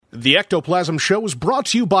The Ectoplasm Show is brought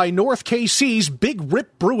to you by North KC's Big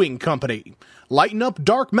Rip Brewing Company. Lighten up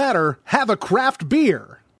dark matter, have a craft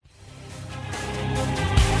beer.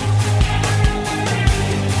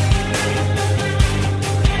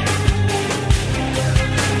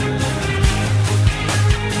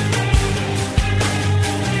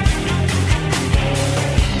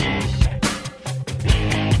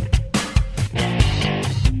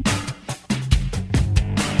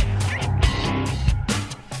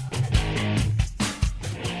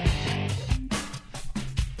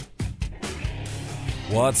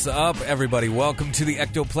 What's up, everybody? Welcome to the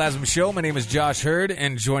Ectoplasm Show. My name is Josh Hurd,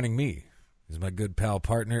 and joining me is my good pal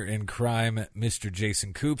partner in crime, Mr.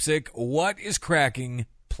 Jason Kupsik. What is cracking,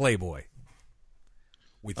 Playboy?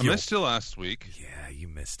 I missed you last week. Yeah, you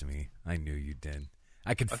missed me. I knew you did.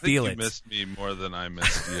 I could feel it. You missed me more than I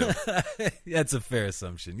missed you. That's a fair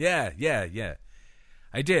assumption. Yeah.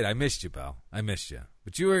 I did. I missed you, pal. I missed you.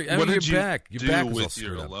 But you were. What did you back. Your back was all with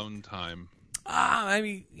your screwed up. alone time? I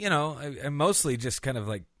mean, I mostly just kind of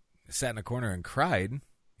like sat in a corner and cried,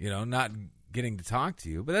 not getting to talk to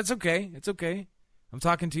you. But that's okay. It's okay. I'm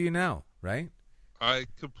talking to you now, right? I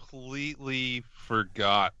completely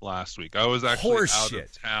forgot last week. I was actually out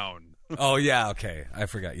of town. Oh, yeah, okay. I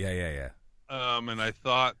forgot. Yeah. And I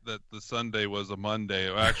thought that the Sunday was a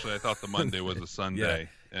Monday. Well, actually, I thought the Monday was a Sunday.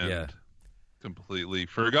 Completely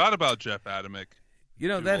forgot about Jeff Adamick.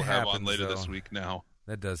 That we'll happens, have on later though. this week now.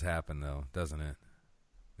 That does happen, though, doesn't it?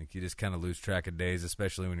 Like, you just kind of lose track of days,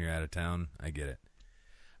 especially when you're out of town. I get it.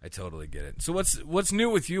 I totally get it. So what's new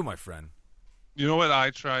with you, my friend? You know what I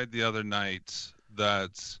tried the other night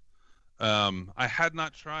that I had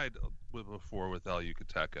not tried before with El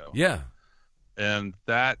Yucateco? Yeah. And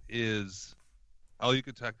that is El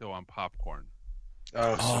Yucateco on popcorn.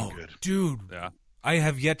 Oh, so good. Dude. Yeah. I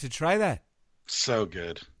have yet to try that. So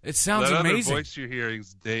good. It sounds that amazing. That other voice you're hearing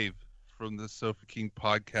is Dave from the Sofa King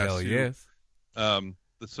podcast. Hell yes.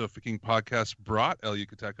 The Sofa King podcast brought El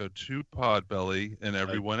Yucateco to Podbelly and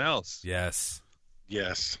everyone else. Yes.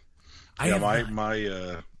 I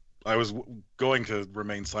was going to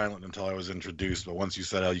remain silent until I was introduced, but once you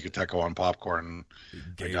said El Yucateco on popcorn,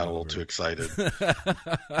 I got a little too excited.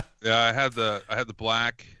 Yeah, I had the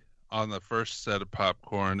black on the first set of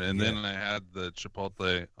popcorn, and then I had the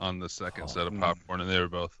chipotle on the second set of popcorn, and they were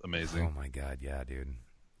both amazing. Oh my god, yeah, dude.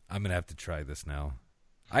 I'm gonna have to try this now.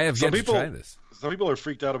 I have yet to try this. Some people are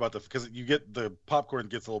freaked out about because you get the popcorn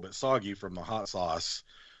gets a little bit soggy from the hot sauce,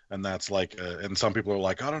 and that's like, and some people are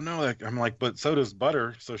like, I don't know. I'm like, but so does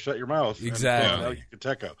butter. So shut your mouth. Exactly.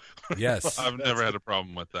 Yucateco. Yes. I've never had a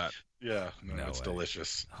problem with that. Yeah, no it's way.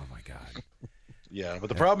 Delicious. Oh my god. Yeah, but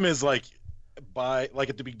the problem is like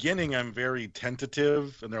at the beginning I'm very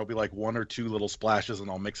tentative, and there'll be like one or two little splashes, and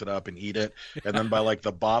I'll mix it up and eat it, and then by like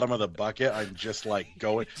the bottom of the bucket I'm just like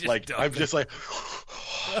going I'm just like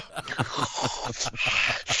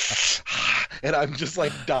and I'm just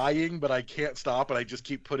like dying, but I can't stop, and I just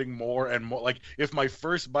keep putting more and more. Like if my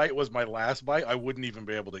first bite was my last bite, I wouldn't even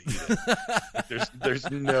be able to eat it.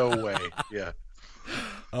 There's no way. Yeah.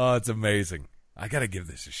 Oh, it's amazing. I gotta give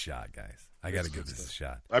this a shot, guys. I got to give this a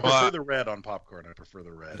shot. I prefer the red on popcorn. I prefer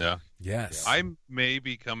the red. Yeah. Yes. I may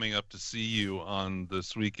be coming up to see you on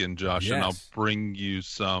this weekend, Josh, and I'll bring you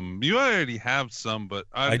some. You already have some, but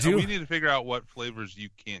I do. We need to figure out what flavors you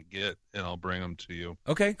can't get, and I'll bring them to you.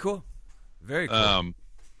 Okay, cool. Very cool.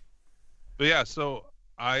 But yeah, so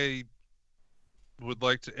I would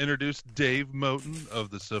like to introduce Dave Moton of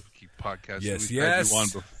the Sofa King podcast. Yes, We've had you on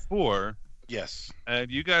before. Yes. And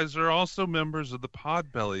you guys are also members of the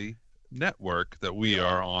Podbelly network that we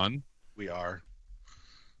are on. We are.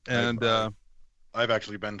 And I've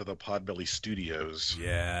actually been to the Podbelly studios.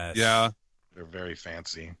 Yes. Yeah. They're very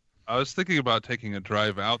fancy. I was thinking about taking a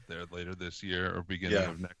drive out there later this year or beginning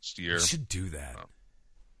of next year. We should do that.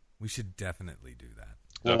 We should definitely do that.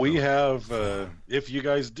 Well, we have, if you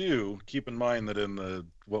guys do, keep in mind that in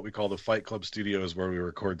what we call the Fight Club studios where we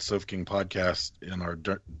record Sofa King podcast in our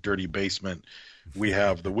dirty basement, we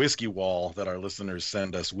have the whiskey wall that our listeners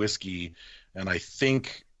send us whiskey, and I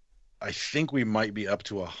think we might be up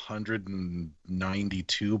to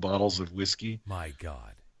 192 bottles of whiskey. My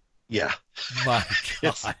God. Yeah. My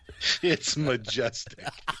God. It's majestic.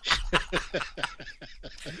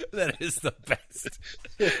 That is the best.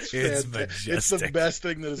 It's majestic. It's the best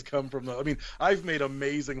thing that has come from I mean, I've made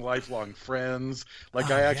amazing lifelong friends.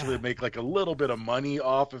 Like, I actually make like a little bit of money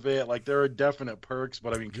off of it. Like, there are definite perks,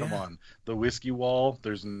 but I mean, come on. The whiskey wall,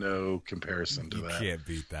 there's no comparison to that. You can't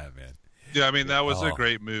beat that, man. Yeah, I mean, that was a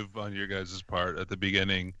great move on your guys' part at the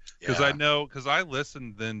beginning. Because I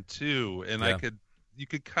listened then too, and I could, you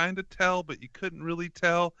could kind of tell, but you couldn't really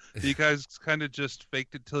tell. You guys kind of just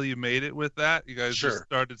faked it till you made it with that. You guys just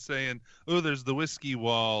started saying, "Oh, there's the whiskey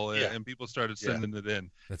wall," and people started sending it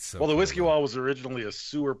in. That's so well, the cool, whiskey man. wall was originally a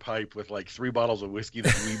sewer pipe with like 3 bottles of whiskey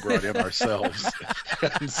that we brought in ourselves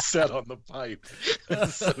and set on the pipe.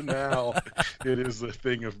 So now it is a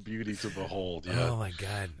thing of beauty to behold. Yeah. Oh my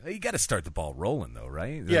God! You got to start the ball rolling, though,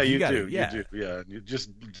 right? Yeah, you gotta, do. Yeah. You do. Yeah, you just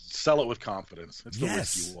sell it with confidence. It's the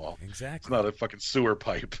whiskey wall. Exactly. It's not a fucking sewer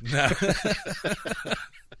pipe. I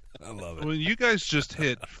love it. Well, you guys just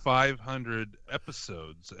hit 500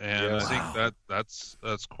 episodes, and I think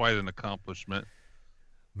that's quite an accomplishment.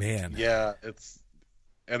 Man. Yeah,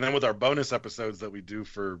 and then with our bonus episodes that we do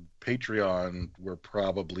for Patreon, we're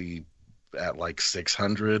probably at like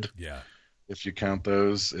 600. Yeah. If you count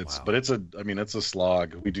those. But it's a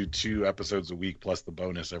slog. We do 2 episodes a week plus the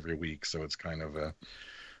bonus every week, so it's kind of a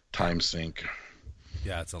time sink.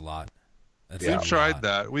 Yeah, it's a lot. We've tried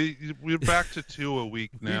that. We're back to 2 a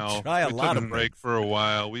week now. We try a lot took of a break for a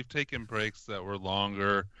while. We've taken breaks that were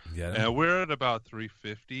longer. Yeah. And we're at about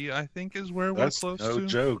 350, I think, is where we're close to. That's no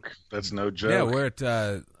joke. That's no joke. Yeah, we're at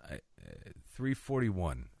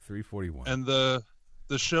 341. 341. And the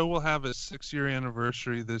show will have its 6-year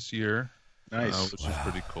anniversary this year. Nice. Which is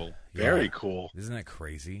pretty cool. Very cool. Isn't that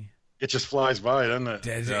crazy? It just flies by, doesn't it?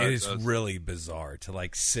 It is really bizarre to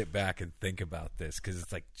like sit back and think about this because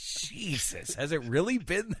it's like, Jesus, has it really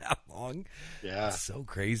been that long? Yeah. It's so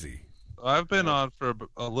crazy. I've been on for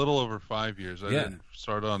a little over 5 years. I didn't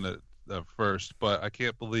start on it at first, but I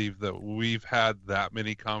can't believe that we've had that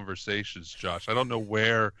many conversations, Josh. I don't know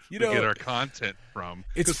where we get our content from.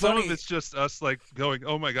 It's some funny. of it's just us like going,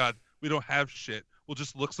 oh my God, we don't have shit. We'll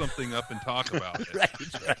just look something up and talk about it.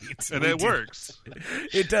 right. And it works.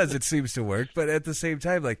 It does. It seems to work. But at the same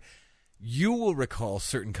time, like, you will recall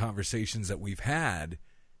certain conversations that we've had,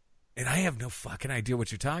 and I have no fucking idea what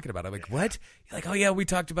you're talking about. I'm like, what? You're like, oh, yeah, we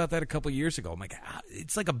talked about that a couple years ago. I'm like,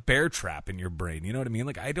 it's like a bear trap in your brain. You know what I mean?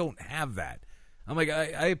 Like, I don't have that. I'm like,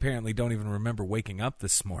 I apparently don't even remember waking up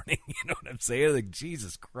this morning. You know what I'm saying? Like,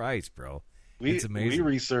 Jesus Christ, bro. It's amazing.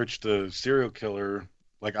 We researched a serial killer.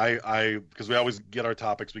 Like because we always get our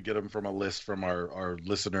topics, we get them from a list from our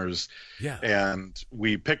listeners. Yeah. And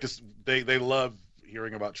we picked they love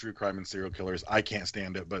hearing about true crime and serial killers. I can't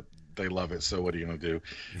stand it, but they love it. So what are you going to do?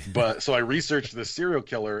 But so I researched this serial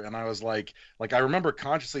killer, and I was like I remember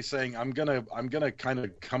consciously saying, I'm going to kind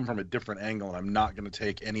of come from a different angle, and I'm not going to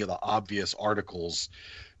take any of the obvious articles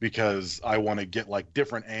because I want to get like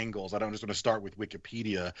different angles. I don't just want to start with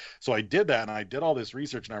Wikipedia. So I did that, and I did all this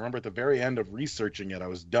research. And I remember at the very end of researching it, I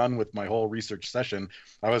was done with my whole research session.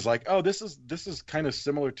 I was like, oh, this is kind of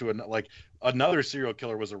similar to another serial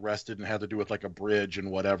killer was arrested and had to do with like a bridge and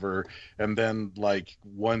whatever. And then like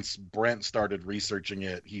once Brent started researching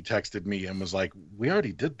it, he texted me and was like, we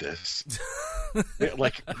already did this.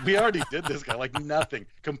 Like we already did this guy, like nothing,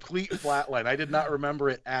 complete flatline. I did not remember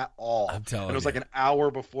it at all. I'm telling you. And it was like an hour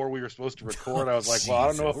before we were supposed to record. I was like, well, I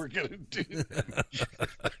don't know what we're going to do.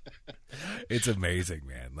 It's amazing,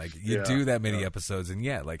 man. Like you do that many episodes, and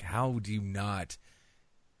like how do you not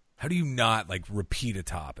like repeat a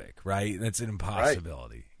topic, right? That's an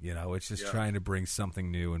impossibility. Right. You know, it's just trying to bring something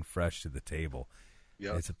new and fresh to the table.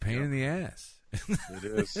 Yeah, it's a pain in the ass. It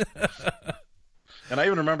is. And I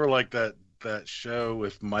even remember like that show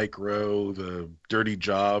with Mike Rowe, the Dirty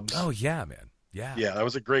Jobs. Oh yeah, man. Yeah, that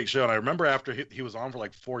was a great show. And I remember after he was on for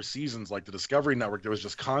like 4 seasons, like the Discovery Network, there was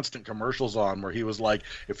just constant commercials on where he was like,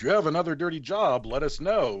 if you have another dirty job, let us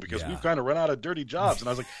know because we've kind of run out of dirty jobs. And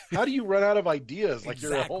I was like, how do you run out of ideas? Like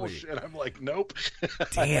you're a whole shit. I'm like, nope.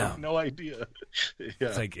 Damn. I have no idea.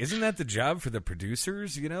 It's like, isn't that the job for the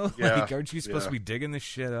producers? You know, like, aren't you supposed to be digging this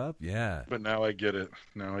shit up? Yeah. But now I get it.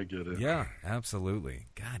 Yeah, absolutely.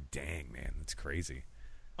 God dang, man. That's crazy.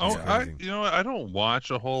 Oh, I don't watch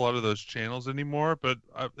a whole lot of those channels anymore, but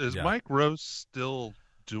is Mike Rose still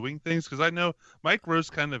doing things? Because I know Mike Rose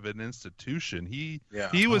kind of an institution. He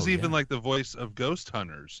was even like the voice of Ghost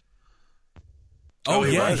Hunters. Oh,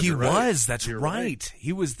 yeah, he was. That's right.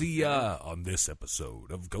 He was the on this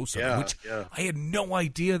episode of Ghost Hunters, which I had no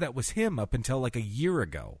idea that was him up until like a year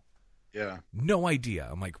ago. Yeah. No idea.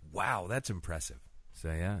 I'm like, wow, that's impressive. So,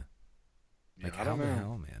 like, I don't know. The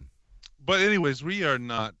hell, man? But anyways, we are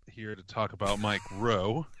not here to talk about Mike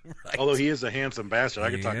Rowe. Right. Although he is a handsome bastard.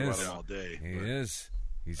 I could talk about him all day. He is.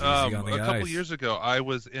 He's easy on the eyes. A couple years ago, I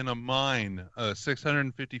was in a mine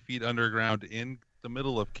 650 feet underground in the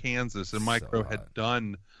middle of Kansas, and Mike Rowe had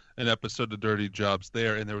done an episode of Dirty Jobs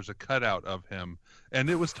there, and there was a cutout of him. And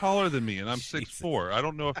it was taller than me, and I'm 6'4". I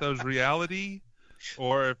don't know if that was reality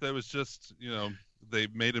or if that was just, they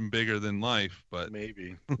made him bigger than life, but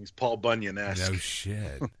maybe he's Paul Bunyan-esque. No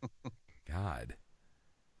shit. God,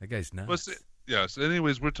 that guy's nuts. Well, so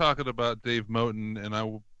anyways, we're talking about Dave Moton,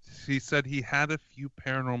 and he said he had a few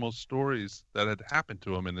paranormal stories that had happened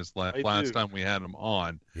to him in his last time we had him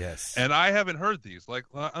on. Yes. And I haven't heard these. Like,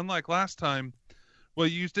 unlike last time, well,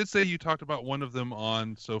 you did say you talked about one of them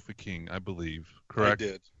on Sofa King, I believe, correct? I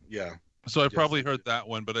did, yeah. So I probably heard that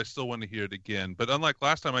one, but I still want to hear it again. But unlike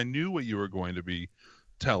last time, I knew what you were going to be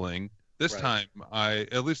telling. This time,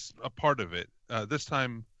 at least a part of it, this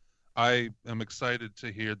time I am excited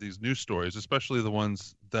to hear these new stories, especially the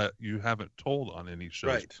ones that you haven't told on any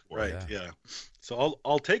shows. Right, yeah. So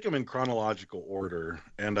I'll take them in chronological order,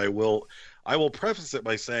 and I will preface it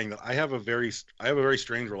by saying that I have a very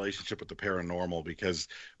strange relationship with the paranormal, because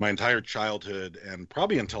my entire childhood and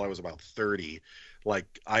probably until I was about 30,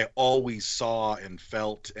 like I always saw and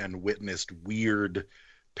felt and witnessed weird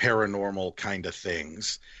paranormal kind of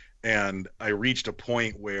things. And I reached a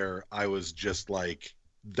point where I was just like,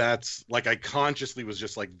 I consciously was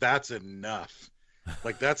just like, that's enough.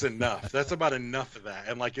 Like, that's enough. That's about enough of that.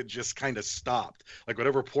 And like, it just kind of stopped. Like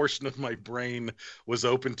whatever portion of my brain was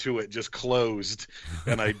open to it just closed,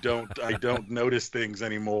 and I don't notice things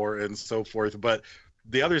anymore and so forth. But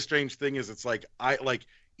the other strange thing is, it's like,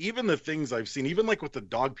 even the things I've seen, even like with the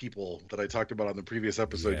dog people that I talked about on the previous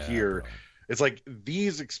episode here, bro. It's like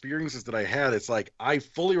these experiences that I had, it's like I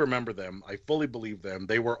fully remember them. I fully believe them.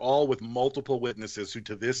 They were all with multiple witnesses who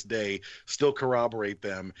to this day still corroborate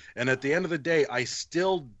them. And at the end of the day, I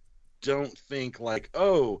still don't think like,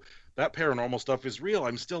 oh, that paranormal stuff is real.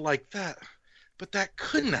 I'm still like that. But that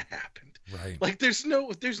couldn't have happened. Right. Like there's no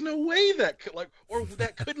way that could, like, or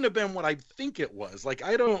that couldn't have been what I think it was. Like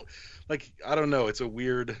I don't know. It's a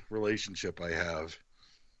weird relationship I have.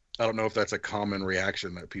 I don't know if that's a common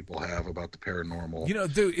reaction that people have about the paranormal. You know,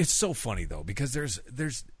 dude, it's so funny though, because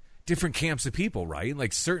there's different camps of people, right?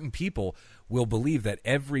 Like certain people will believe that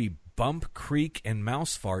every bump, creak, and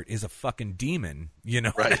mouse fart is a fucking demon, you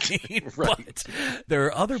know what I mean? Right. But there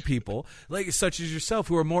are other people, like such as yourself,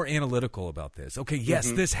 who are more analytical about this. Okay,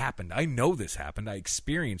 yes, this happened. I know this happened. I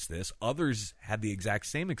experienced this. Others had the exact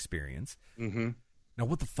same experience. Mm-hmm. Now,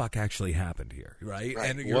 what the fuck actually happened here, right?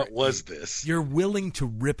 And what was this? You're willing to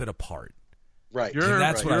rip it apart. Right.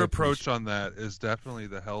 Your approach on that is definitely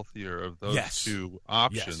the healthier of those two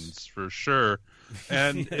options for sure.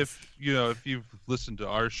 And if you've listened to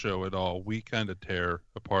our show at all, we kind of tear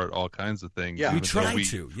apart all kinds of things. Yeah, we try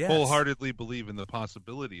to. Yes. Wholeheartedly believe in the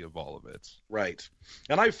possibility of all of it. Right.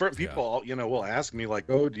 And people, will ask me like,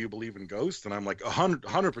 "Oh, do you believe in ghosts?" And I'm like,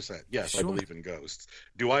 100%. Yes, sure. I believe in ghosts.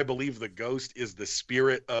 Do I believe the ghost is the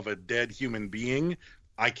spirit of a dead human being?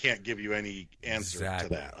 I can't give you any answer to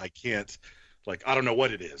that. I can't. Like, I don't know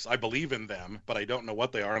what it is. I believe in them, but I don't know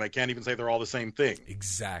what they are, and I can't even say they're all the same thing.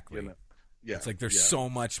 Exactly. Yeah. It's like there's so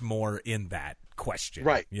much more in that question.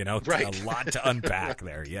 Right. A lot to unpack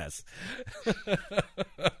there. Yes.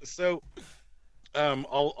 So,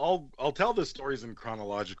 I'll tell the stories in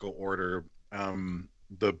chronological order.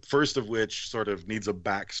 The first of which sort of needs a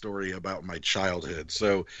backstory about my childhood.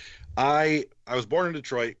 So, I was born in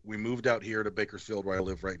Detroit. We moved out here to Bakersfield, where I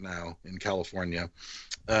live right now in California.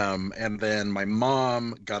 And then my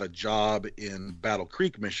mom got a job in Battle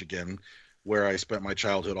Creek, Michigan, where I spent my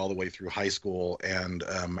childhood all the way through high school. And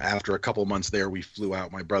after a couple months there, we flew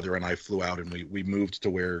out. My brother and I flew out, and we moved to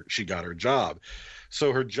where she got her job.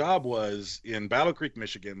 So her job was in Battle Creek,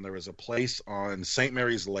 Michigan. There was a place on St.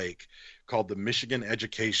 Mary's Lake called the Michigan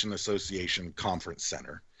Education Association Conference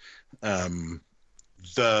Center.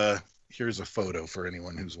 Here's a photo for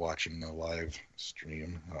anyone who's watching the live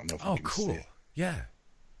stream. I don't know if you can see it. Yeah.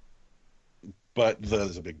 But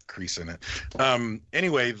there's a big crease in it.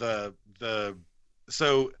 Anyway,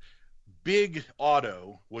 so Big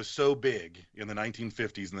Auto was so big in the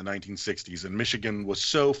 1950s and the 1960s, and Michigan was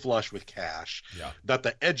so flush with cash that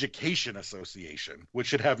the Education Association, which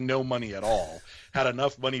should have no money at all, had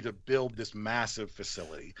enough money to build this massive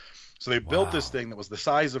facility. So they built this thing that was the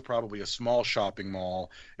size of probably a small shopping mall.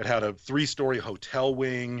 It had a 3-story hotel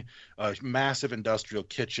wing, a massive industrial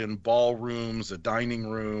kitchen, ballrooms, a dining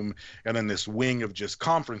room, and then this wing of just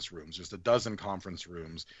conference rooms, just a dozen conference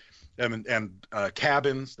rooms. And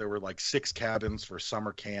cabins. There were like 6 cabins for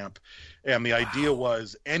summer camp. And the idea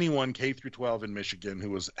was anyone K through 12 in Michigan who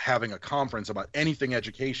was having a conference about anything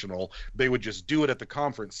educational, they would just do it at the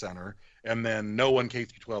conference center. And then no one K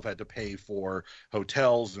through 12 had to pay for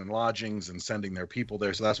hotels and lodgings and sending their people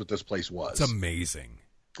there. So that's what this place was. It's amazing.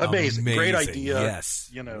 Amazing. Great idea.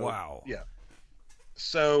 Yes. Wow. Yeah.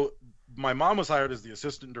 So my mom was hired as the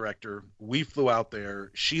assistant director. We flew out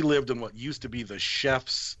there. She lived in what used to be the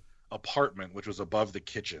chef's apartment, which was above the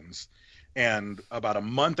kitchens. And about a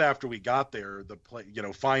month after we got there,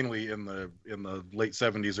 finally in the late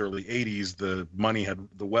 70s, early 80s,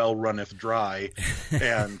 the well runneth dry,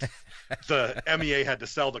 and the MEA had to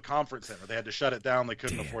sell the conference center. They had to shut it down. They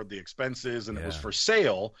couldn't afford the expenses, and it was for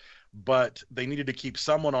sale. But they needed to keep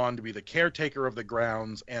someone on to be the caretaker of the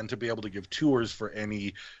grounds and to be able to give tours for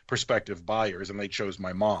any prospective buyers. And they chose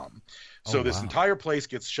my mom. So this entire place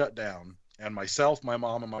gets shut down. And myself, my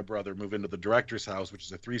mom, and my brother move into the director's house, which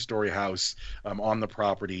is a 3-story house on the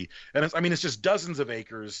property. And it's just dozens of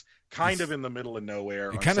acres, kind of in the middle of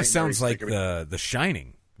nowhere. It kind of sounds like The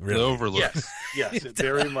Shining. Really? The Overlook. Yes. It's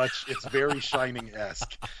very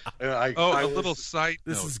Shining-esque. A little side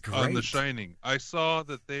this is note great. on The Shining. I saw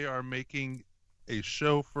that they are making a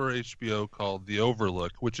show for HBO called The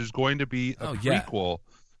Overlook, which is going to be a prequel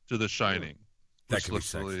to The Shining. That could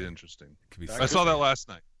looks be really interesting. I saw that last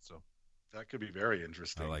night. So that could be very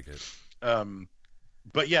interesting. I like it.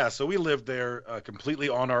 But yeah, so we lived there completely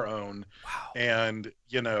on our own. Wow. And,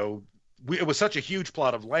 it was such a huge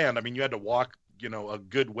plot of land. I mean, you had to walk, a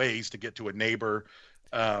good ways to get to a neighbor.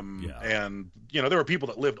 And, there were people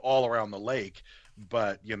that lived all around the lake.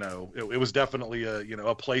 But, it was definitely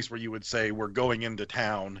a place where you would say we're going into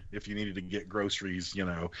town if you needed to get groceries,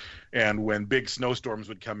 and when big snowstorms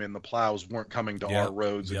would come in, the plows weren't coming to our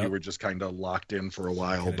roads and you were just kind of locked in for a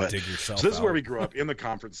while. But so this is where we grew up, in the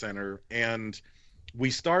conference center. And we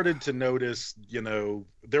started to notice,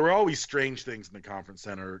 there were always strange things in the conference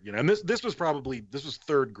center, and this was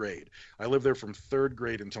 3rd grade. I lived there from 3rd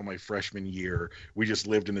grade until my freshman year. We just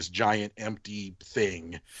lived in this giant empty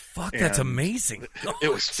thing. Fuck, that's amazing. It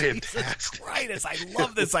was fantastic. Jesus Christ, I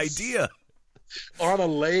love this idea. On a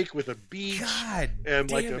lake with a beach and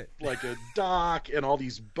like a dock and all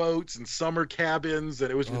these boats and summer cabins, and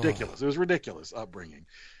it was ridiculous. It was ridiculous upbringing.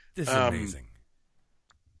 This is amazing.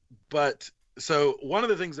 But so one of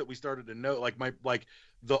the things that we started to know,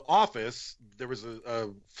 the office, there was a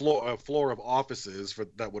floor of offices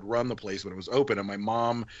that would run the place when it was open, and my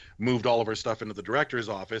mom moved all of her stuff into the director's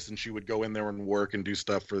office, and she would go in there and work and do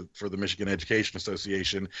stuff for the Michigan Education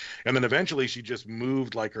Association. And then eventually she just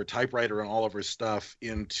moved her typewriter and all of her stuff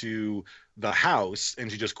into the house,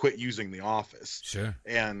 and she just quit using the office. Sure.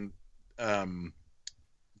 And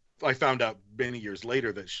I found out many years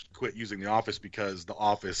later that she quit using the office because the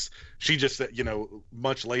office, she just said,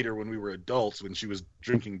 much later when we were adults, when she was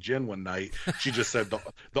drinking gin one night, she just said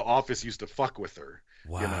the office used to fuck with her.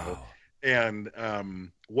 Wow. And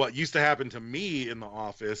what used to happen to me in the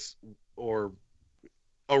office or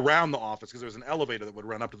around the office, because there was an elevator that would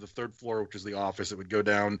run up to the 3rd floor, which is the office. It would go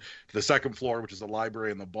down to the 2nd floor, which is the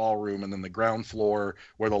library and the ballroom, and then the ground floor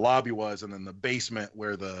where the lobby was, and then the basement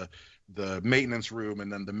where the maintenance room,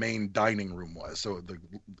 and then the main dining room was. So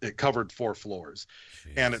it covered 4 floors.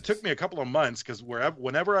 Jesus. And it took me a couple of months because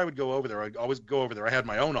whenever I would go over there, I'd always go over there. I had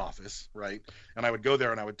my own office, right? And I would go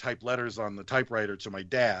there and I would type letters on the typewriter to my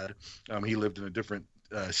dad. He lived in a different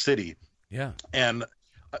city. Yeah. And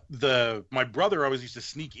my brother always used to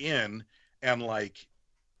sneak in and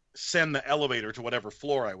send the elevator to whatever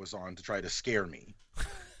floor I was on to try to scare me.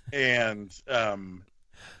 And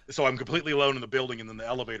so I'm completely alone in the building, and then the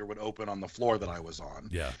elevator would open on the floor that I was on.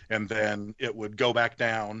 Yeah. And then it would go back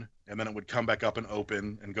down, and then it would come back up and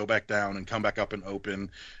open, and go back down and come back up and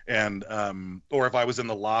open. And or if I was in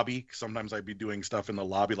the lobby, sometimes I'd be doing stuff in the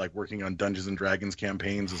lobby, like working on Dungeons and Dragons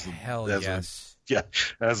campaigns as a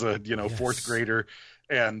 4th grader.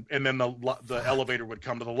 And then the elevator would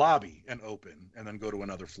come to the lobby and open, and then go to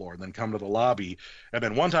another floor, and then come to the lobby. And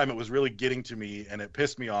then one time it was really getting to me, and it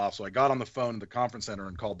pissed me off. So I got on the phone to the conference center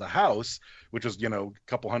and called the house, which was a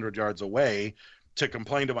couple hundred yards away, to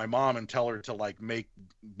complain to my mom and tell her to make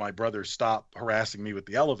my brother stop harassing me with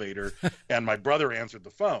the elevator. And my brother answered the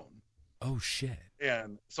phone. Oh shit.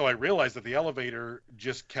 And so I realized that the elevator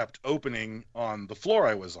just kept opening on the floor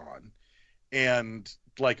I was on. And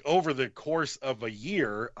over the course of a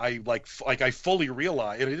year, I fully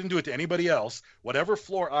realized, and I didn't do it to anybody else, whatever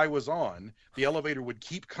floor I was on, the elevator would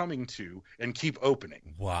keep coming to and keep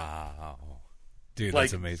opening. Wow. Dude,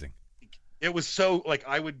 that's amazing. It was so,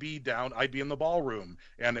 I would be down, I'd be in the ballroom,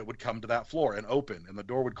 and it would come to that floor and open, and the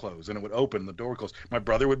door would close, and it would open, and the door would close. My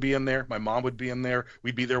brother would be in there, my mom would be in there,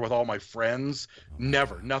 we'd be there with all my friends.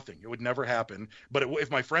 Nothing. It would never happen. But if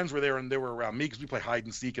my friends were there and they were around me, because we play hide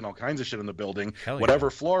and seek and all kinds of shit in the building, whatever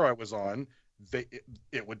floor I was on,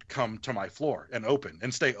 it would come to my floor and open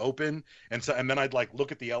and stay open. And so, and then I'd like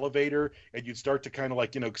look at the elevator, and you'd start to kind of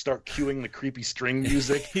like, start cueing the creepy string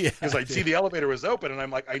music, because I'd see the elevator was open, and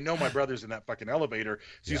I'm like, I know my brother's in that fucking elevator.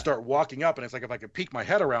 So you start walking up, and it's like, if I could peek my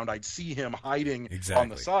head around, I'd see him hiding on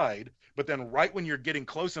the side. But then right when you're getting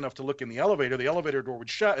close enough to look in the elevator door would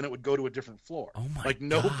shut, and it would go to a different floor. Oh my like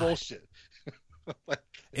no God. bullshit.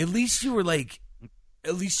 At least you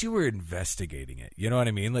were investigating it. You know what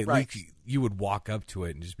I mean? Like you would walk up to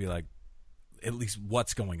it and just be like, at least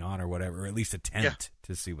what's going on or whatever, or at least attempt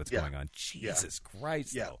to see what's going on. Jesus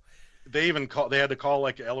Christ, though. They had to call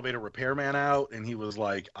like an elevator repairman out, and he was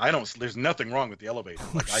like, there's nothing wrong with the elevator.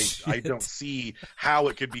 Like I don't see how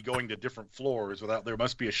it could be going to different floors without, there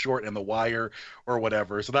must be a short in the wire or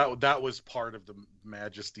whatever. So that was part of the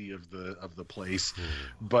majesty of the place.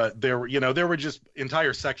 But there were just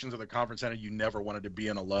entire sections of the conference center you never wanted to be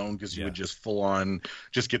in alone, because you would just full on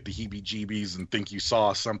just get the heebie-jeebies and think you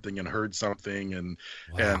saw something and heard something and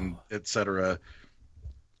et cetera.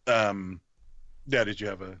 Did you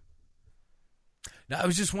have a... Now, I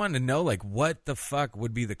was just wanting to know, like, what the fuck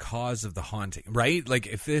would be the cause of the haunting, right? Like,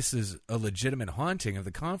 if this is a legitimate haunting of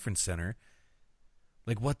the conference center,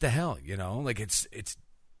 like, what the hell, Like, it's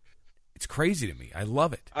crazy to me. I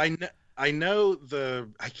love it. I know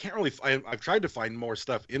I can't really... I've tried to find more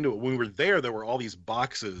stuff into it. When we were there were all these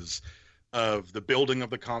boxes of the building of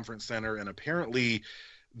the conference center, and apparently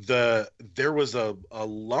there was a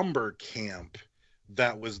lumber camp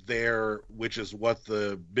that was there, which is what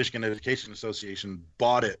the Michigan Education Association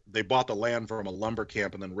bought it. They bought the land from a lumber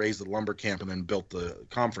camp and then raised the lumber camp and then built the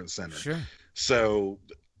conference center. Sure. So,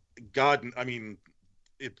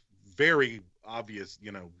 it's very obvious,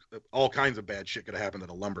 all kinds of bad shit could have happened at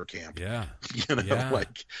a lumber camp. Yeah.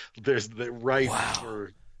 Like there's the right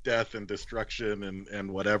for death and destruction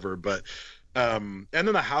and whatever. But, and then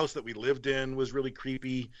the house that we lived in was really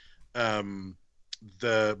creepy.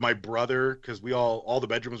 My brother, because all the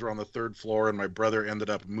bedrooms were on the third floor, and my brother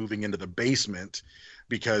ended up moving into the basement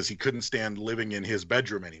because he couldn't stand living in his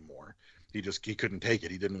bedroom anymore. He couldn't take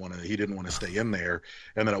it. He didn't want to stay in there.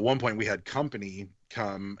 And then at one point we had company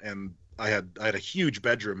come, and I had a huge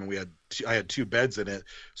bedroom, and I had two beds in it.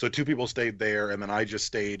 So two people stayed there, and then I just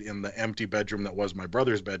stayed in the empty bedroom that was my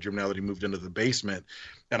brother's bedroom now that he moved into the basement.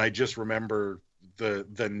 And I just remember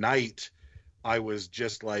the night I was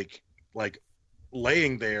just like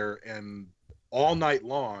laying there, and all night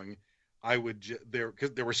long I would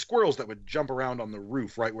because there were squirrels that would jump around on the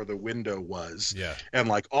roof right where the window was. Yeah. And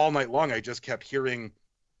like all night long I just kept hearing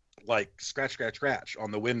like scratch, scratch, scratch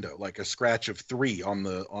on the window, like a scratch of 3 on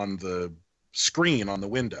the screen on the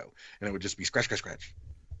window, and it would just be scratch, scratch, scratch,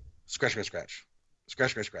 scratch, scratch, scratch,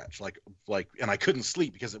 scratch, scratch, scratch, like, and I couldn't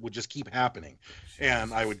sleep because it would just keep happening.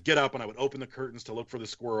 And I would get up and I would open the curtains to look for the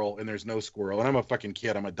squirrel, and there's no squirrel. And I'm a fucking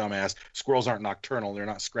kid. I'm a dumbass. Squirrels aren't nocturnal. They're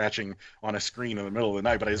not scratching on a screen in the middle of the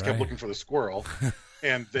night, but I just kept looking for the squirrel.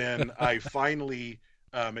 And then I finally,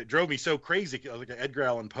 it drove me so crazy, like an Edgar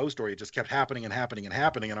Allan Poe story. It just kept happening and happening and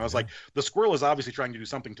happening. And I was like, the squirrel is obviously trying to do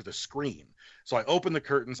something to the screen. So I opened the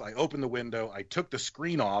curtains, I opened the window, I took the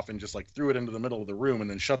screen off and just like threw it into the middle of the room, and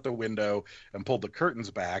then shut the window and pulled the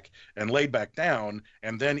curtains back and laid back down.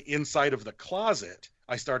 And then inside of the closet,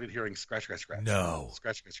 I started hearing scratch, scratch, scratch. No.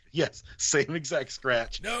 Scratch, scratch, scratch. Yes. Same exact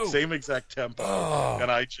scratch. No. Same exact tempo. Oh.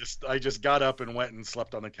 And I just got up and went and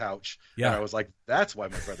slept on the couch. Yeah. And I was like, that's why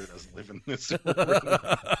my brother doesn't live in this room.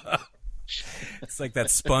 It's like that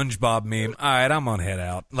SpongeBob meme. All right, I'm gonna head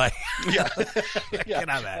out. Like, yeah. Get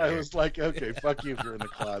out of here. I was like, okay, fuck you if you're in the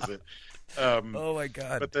closet. Oh my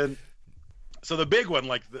God. But then, so the big one,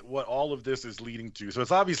 like what all of this is leading to, so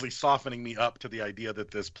it's obviously softening me up to the idea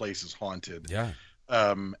that this place is haunted. Yeah.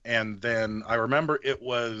 And then I remember it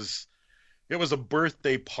was a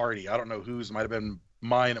birthday party. I don't know whose. It might have been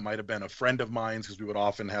mine. It might have been a friend of mine's, because we would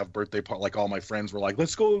often have birthday parties. Like all my friends were like,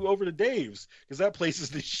 let's go over to Dave's because that place is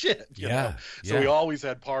the shit. You know? So we always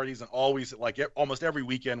had parties, and always like almost every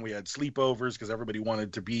weekend we had sleepovers because everybody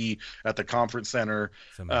wanted to be at the conference center.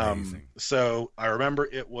 It's amazing. So I remember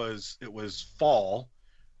it was fall.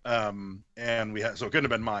 And we had, so it couldn't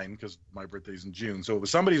have been mine because my birthday's in June. So it was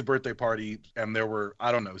somebody's birthday party, and there were,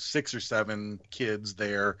 I don't know, 6 or 7 kids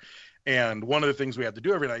there. And one of the things we had to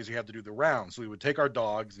do every night is you had to do the rounds. So we would take our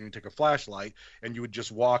dogs, and you take a flashlight, and you would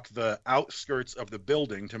just walk the outskirts of the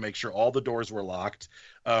building to make sure all the doors were locked,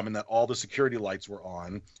 and that all the security lights were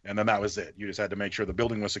on. And then that was it. You just had to make sure the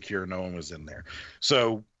building was secure, no one was in there.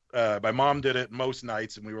 So my mom did it most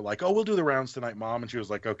nights, and we were like, oh, we'll do the rounds tonight, Mom. And she was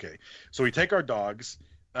like, okay. So we take our dogs,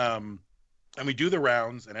 and we do the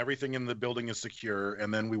rounds, and everything in the building is secure.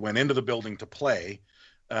 And then we went into the building to play.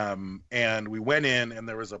 And we went in, and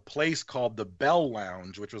there was a place called the Bell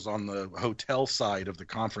Lounge, which was on the hotel side of the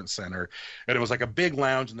conference center. And it was like a big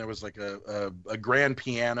lounge, and there was like a grand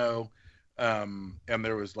piano. And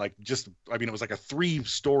there was like it was like a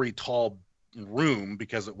 3-story tall room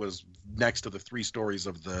because it was next to the 3 stories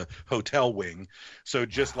of the hotel wing. So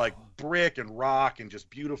just like brick and rock and just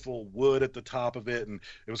beautiful wood at the top of it. And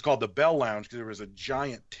it was called the Bell Lounge because there was a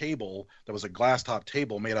giant table that was a glass top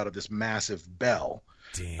table made out of this massive bell.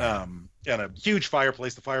 Damn. And a huge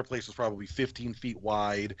fireplace. The fireplace was probably 15 feet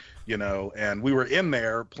wide, and we were in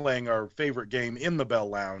there playing our favorite game in the Bell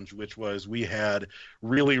Lounge, which was we had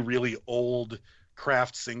really, really old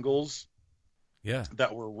craft singles. Yeah.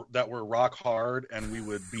 That were rock hard, and we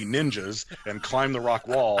would be ninjas and climb the rock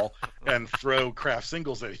wall and throw craft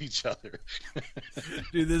singles at each other.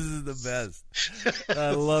 Dude, this is the best.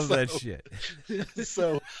 I love that shit.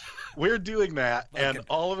 So we're doing that, and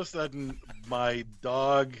all of a sudden my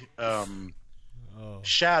dog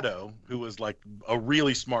Shadow, who was like a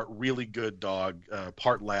really smart, really good dog,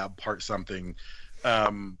 part lab, part something,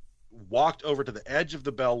 walked over to the edge of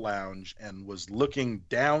the Bell Lounge and was looking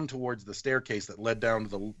down towards the staircase that led down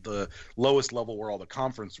to the lowest level where all the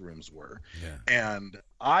conference rooms were. Yeah. And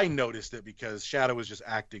I noticed it because Shadow was just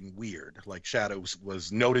acting weird. Like Shadow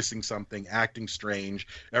was noticing something, acting strange.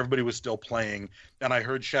 Everybody was still playing, and I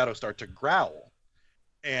heard Shadow start to growl.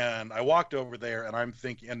 And I walked over there, and I'm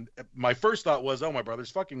thinking, and my first thought was, oh, my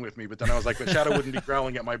brother's fucking with me. But then I was like, but Shadow wouldn't be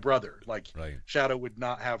growling at my brother. Like, right. Shadow would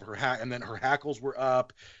not have her and then her hackles were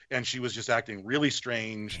up, and she was just acting really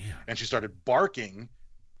strange. Damn. And she started barking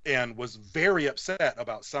and was very upset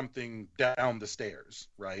about something down the stairs,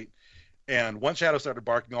 right? And once Shadow started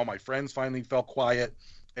barking, all my friends finally fell quiet.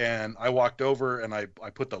 And I walked over and I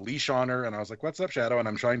put the leash on her, and I was like, what's up, Shadow? And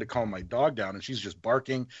I'm trying to calm my dog down, and she's just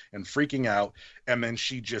barking and freaking out. And then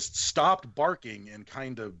she just stopped barking and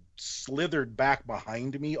kind of slithered back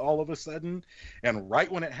behind me all of a sudden. And right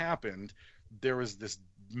when it happened, there was this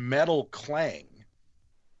metal clang.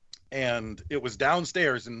 And it was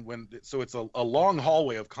downstairs, and so it's a long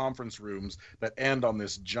hallway of conference rooms that end on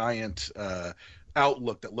this giant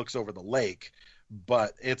outlook that looks over the lake.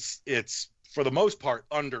 But it's for the most part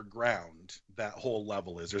underground. That whole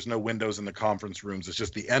level is. There's no windows in the conference rooms. It's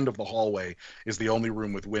just the end of the hallway is the only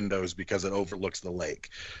room with windows because it overlooks the lake.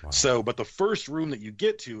 Wow. So, but the first room that you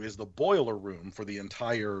get to is the boiler room for the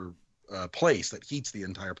entire place that heats the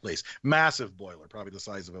entire place. Massive boiler, probably the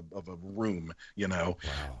size of a room,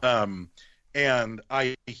 Wow. And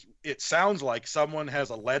it sounds like someone has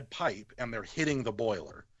a lead pipe and they're hitting the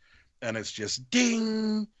boiler, and it's just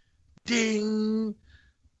ding, ding,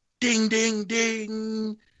 ding, ding,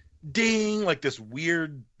 ding, ding, like this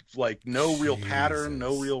weird, like no real pattern,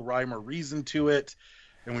 no real rhyme or reason to it.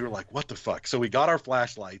 And we were like, what the fuck? So we got our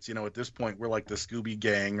flashlights. At this point, we're like the Scooby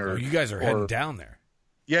Gang. You guys are heading down there.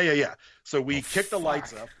 Yeah. So we kick the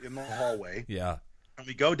lights up in the hallway. Yeah. And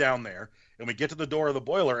we go down there, and we get to the door of the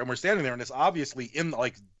boiler, and we're standing there, and it's obviously in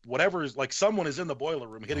like whatever is like someone is in the boiler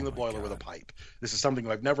room hitting the boiler with a pipe. This is something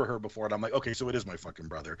I've never heard before, and I'm like, okay, so it is my fucking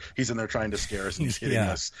brother. He's in there trying to scare us, and he's hitting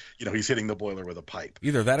us. He's hitting the boiler with a pipe.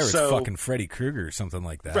 Either that or it's fucking Freddy Krueger or something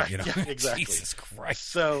like that. Right, yeah, exactly. Jesus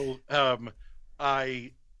Christ. So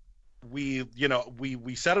we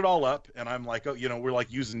set it all up, and I'm like, we're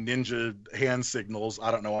like using ninja hand signals. I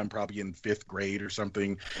don't know, I'm probably in 5th grade or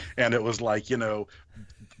something. And it was like,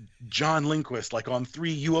 John Lindquist, like on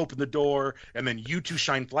 3, you open the door, and then you 2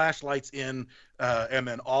 shine flashlights in, and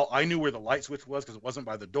then I knew where the light switch was because it wasn't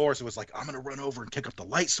by the door. So it was like, I'm going to run over and kick up the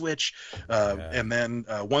light switch. And then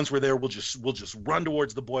once we're there, we'll just run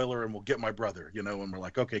towards the boiler, and we'll get my brother, and we're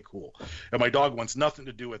like, okay, cool. And my dog wants nothing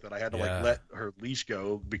to do with it. I had to let her leash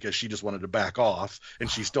go because she just wanted to back off, and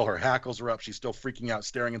her hackles are up. She's still freaking out,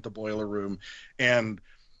 staring at the boiler room. And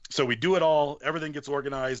so we do it all. Everything gets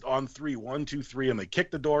organized on 3, 1, 2, 3, and they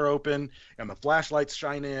kick the door open, and the flashlights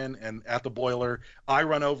shine in, and at the boiler, I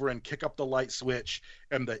run over and kick up the light switch,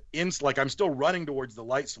 and I'm still running towards the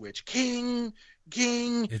light switch. King,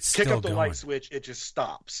 kick up the light switch. It just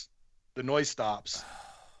stops. The noise stops.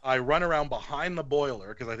 I run around behind the boiler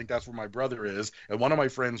because I think that's where my brother is, and one of my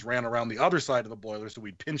friends ran around the other side of the boiler, so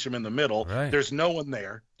we'd pinch him in the middle. Right. There's no one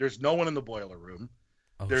there. There's no one in the boiler room.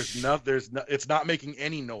 It's not making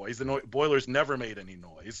any noise. The boiler's never made any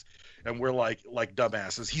noise, and we're like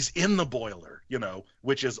dumbasses. He's in the boiler,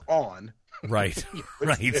 which is on. Right,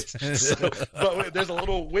 right. But there's a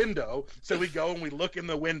little window, so we go and we look in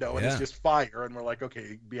the window, and it's just fire, and we're like,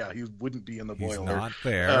 okay, yeah, he wouldn't be in the boiler. He's not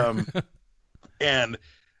there. And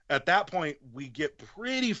at that point, we get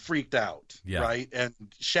pretty freaked out, right? And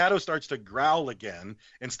Shadow starts to growl again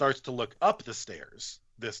and starts to look up the stairs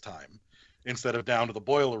this time. instead of down to the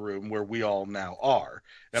boiler room where we all now are.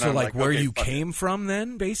 And so I'm like where okay, you came from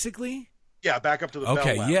then, basically? Yeah, back up to the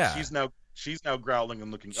bell lounge. Yeah. She's now growling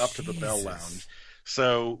and looking up to the bell lounge.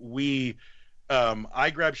 So I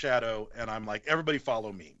grab Shadow and I'm like, everybody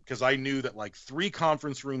follow me, because I knew that like 3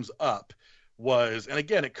 conference rooms up was, and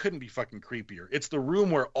again, it couldn't be fucking creepier. It's the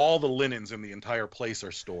room where all the linens in the entire place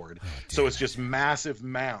are stored. So it's just massive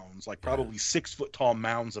mounds, like probably 6 foot tall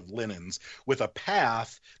mounds of linens with a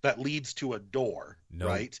path that leads to a door,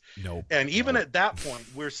 right? And even at that point,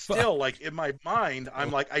 we're still like, in my mind,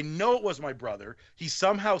 I'm like, I know it was my brother. He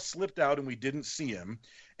somehow slipped out and we didn't see him.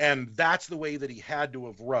 And that's the way that he had to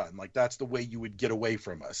have run. Like, that's the way you would get away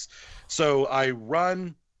from us. So I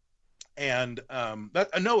run. And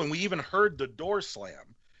and we even heard the door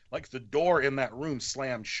slam, like the door in that room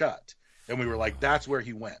slammed shut, and we were like, that's where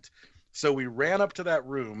he went. So we ran up to that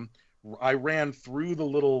room. I ran through the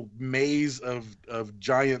little maze of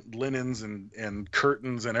giant linens and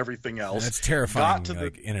curtains and everything else. That's terrifying,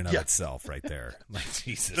 in and of itself, right there. Like,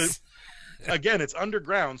 Jesus. Again, it's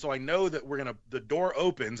underground, so I know that the door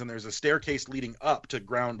opens and there's a staircase leading up to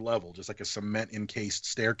ground level, just like a cement encased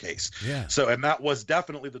staircase. Yeah. So, and that was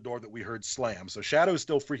definitely the door that we heard slam. So Shadow's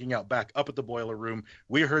still freaking out back up at the boiler room.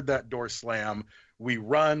 We heard that door slam. We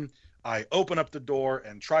run. I open up the door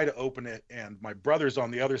and try to open it, and my brother's on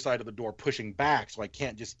the other side of the door pushing back, so I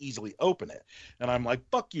can't just easily open it. And I'm like,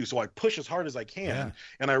 fuck you. So I push as hard as I can,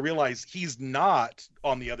 and I realize he's not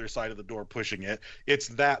on the other side of the door pushing it. It's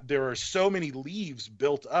that there are so many leaves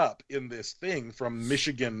built up in this thing from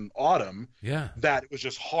Michigan autumn that it was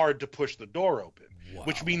just hard to push the door open. Wow.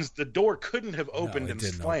 Which means the door couldn't have opened and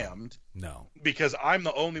slammed. No. Because I'm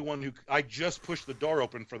the only one I just pushed the door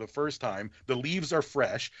open for the first time. The leaves are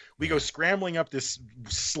fresh. We go scrambling up this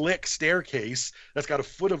slick staircase that's got a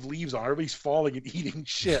foot of leaves on. Everybody's falling and eating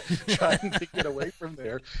shit, trying to get away from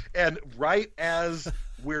there. And right as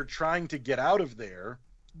we're trying to get out of there,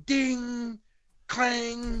 ding,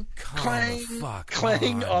 clang, clang,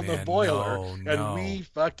 clang on the boiler, and we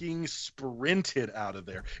fucking sprinted out of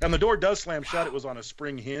there. And the door does slam shut. It was on a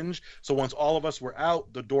spring hinge, so once all of us were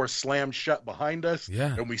out, the door slammed shut behind us,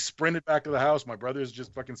 and we sprinted back to the house. My brother's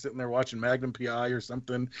just fucking sitting there watching Magnum PI or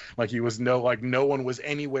something, like no one was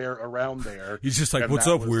anywhere around there. He's just like, what's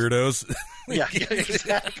up, weirdos? Yeah,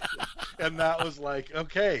 exactly. And that was like,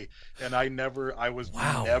 okay. And never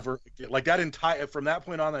like that from that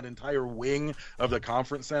point on, that entire wing of the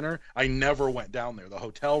conference center, I never went down there. The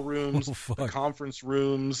hotel rooms, the conference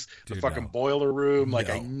rooms, the fucking boiler room,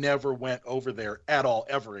 I never went over there at all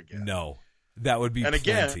ever again. No, that would be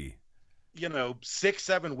plenty. Again, 6,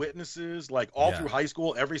 7 witnesses, like all through high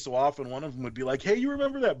school, every so often one of them would be like, hey, you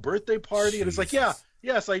remember that birthday party? And it's like,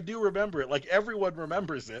 yes, I do remember it. Like, everyone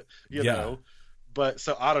remembers it, you know. But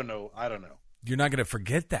so I don't know. You're not going to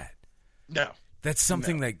forget that. No. That's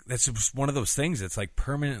something that's just one of those things that's like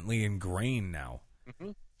permanently ingrained now.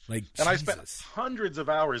 Mm-hmm. Like, and I spent hundreds of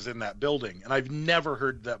hours in that building, and I've never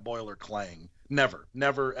heard that boiler clang. Never,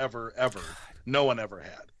 ever, ever. No one ever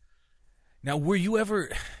had. Now, were you ever?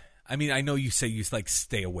 I mean, I know you say you like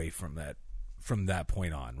stay away from that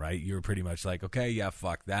point on, right? You were pretty much like, okay, yeah,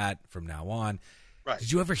 fuck that from now on. Right.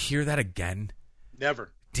 Did you ever hear that again?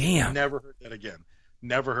 Never. Damn. Never heard that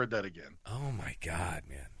again. Oh my God,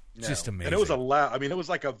 man. No. Just amazing. And it was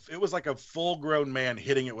it was like a full-grown man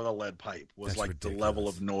hitting it with a lead pipe was like ridiculous. The level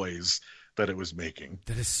of noise that it was making.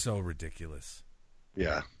 That is so ridiculous.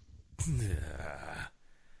 Yeah.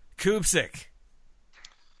 Koopsik,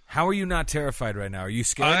 how are you not terrified right now? Are you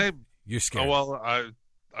scared? You're scared. Well,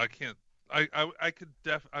 I can't.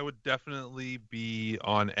 I would definitely be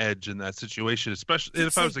on edge in that situation, especially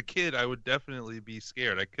if I was a kid. I would definitely be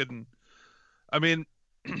scared. I couldn't. I mean,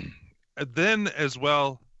 then as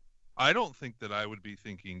well, I don't think that I would be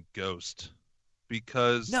thinking ghost,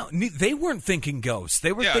 because no, they weren't thinking ghost.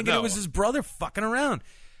 They were thinking it was his brother fucking around.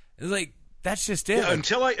 It was like, that's just it. Yeah,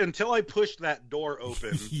 until I pushed that door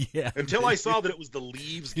open. Until I saw that it was the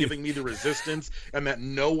leaves giving me the resistance, and that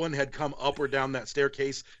no one had come up or down that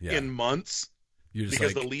staircase in months,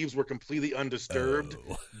 because the leaves were completely undisturbed.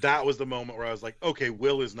 That was the moment where I was like, okay,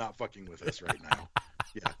 Will is not fucking with us right now.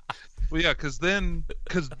 Yeah. Well, yeah, because then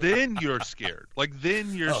you're scared. Like,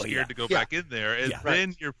 then you're scared to go back in there, and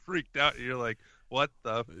then you're freaked out. And you're like, what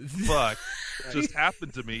the fuck just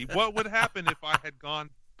happened to me? What would happen if I had gone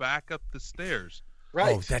back up the stairs?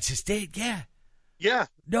 Right. Oh, that's his date. Yeah. Yeah.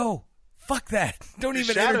 No. Fuck that. Don't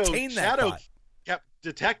even entertain that Shadow thought. Kept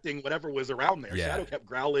detecting whatever was around there. Shadow kept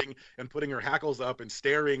growling and putting her hackles up and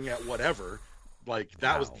staring at whatever. Like,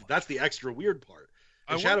 that's the extra weird part.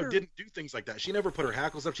 And Shadow didn't do things like that. She never put her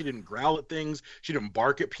hackles up. She didn't growl at things. She didn't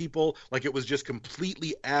bark at people. Like, it was just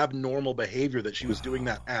completely abnormal behavior that she was doing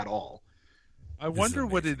that at all. I wonder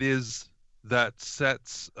what it is that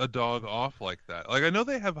sets a dog off like that. Like, I know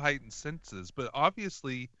they have heightened senses, but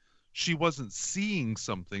obviously she wasn't seeing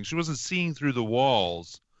something. She wasn't seeing through the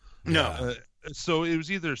walls. No. So it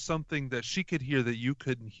was either something that she could hear that you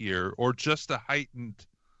couldn't hear, or just a heightened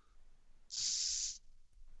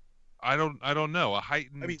I don't know, a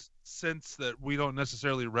heightened sense that we don't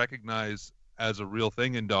necessarily recognize as a real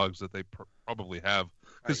thing in dogs that they probably have,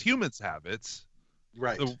 because humans have it.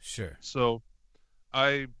 Right. So, sure. So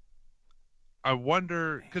I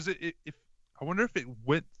wonder, because I wonder if it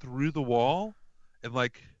went through the wall and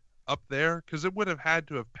like up there, because it would have had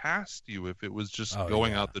to have passed you if it was just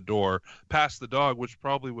going out the door past the dog, which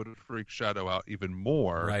probably would have freaked Shadow out even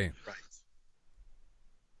more.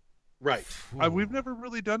 Right. We've never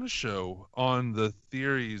really done a show on the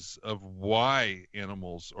theories of why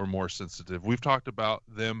animals are more sensitive. We've talked about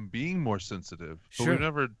them being more sensitive, but we've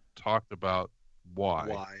never talked about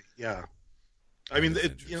why. Yeah. I mean,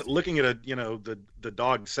 looking at the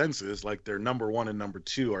dog senses, like their number 1 and number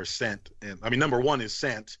 2 are scent, and I mean number 1 is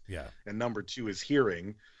scent, and number 2 is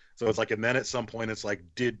hearing. So it's like, and then at some point it's like,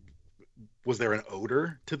 was there an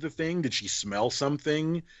odor to the thing? Did she smell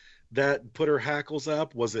something that put her hackles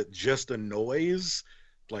up? Was it just a noise?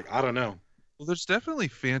 Like, I don't know. Well, there's definitely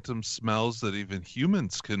phantom smells that even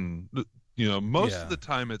humans can, most of the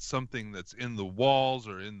time it's something that's in the walls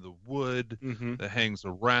or in the wood that hangs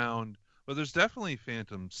around. But there's definitely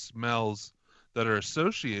phantom smells that are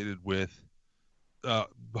associated with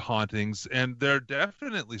hauntings, and there are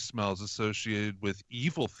definitely smells associated with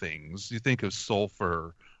evil things. You think of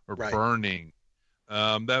sulfur or burning.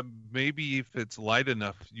 That maybe if it's light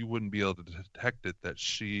enough, you wouldn't be able to detect it, that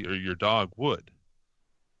she or your dog would.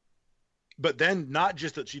 But then not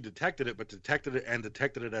just that she detected it, but detected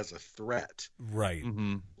it as a threat. Right.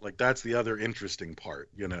 Mm-hmm. Like, that's the other interesting part,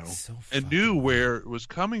 And knew where it was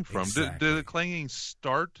coming from. Exactly. Did the clanging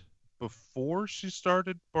start before she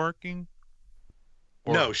started barking?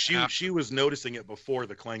 No, she was noticing it before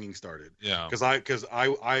the clanging started. Yeah. Because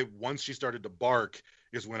I once she started to bark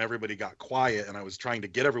is when everybody got quiet, and I was trying to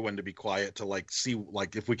get everyone to be quiet to like see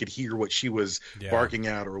like if we could hear what she was barking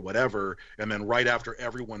at or whatever. And then right after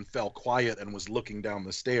everyone fell quiet and was looking down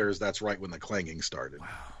the stairs, that's right when the clanging started.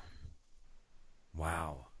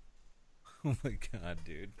 Wow. Oh my God,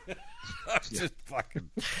 dude.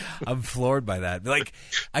 I'm floored by that. Like,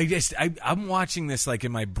 I'm watching this like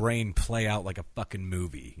in my brain play out like a fucking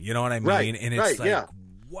movie. You know what I mean? Right, and it's like,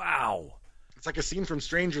 wow. It's like a scene from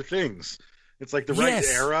Stranger Things. It's like the right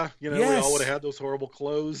era, we all would have had those horrible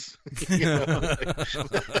clothes.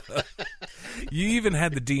 You even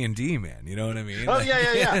had the D&D, man. You know what I mean? Oh,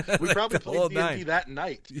 yeah. We probably played D&D that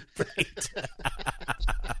night. Right.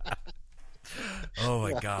 Oh,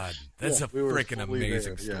 my God. That's a freaking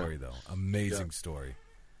amazing story, though. Amazing story.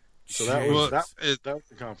 So that was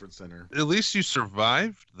the conference center. At least you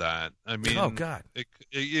survived that. I mean, oh, God.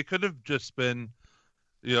 It could have just been,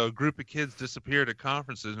 a group of kids disappeared at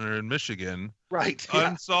conferences and are in Michigan. Right.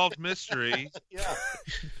 Unsolved mystery.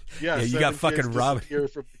 Yeah, you got fucking Robert.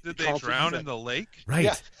 Did they drown in the lake? Right.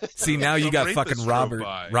 Yeah. See, now you got fucking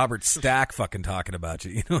Robert Stack fucking talking about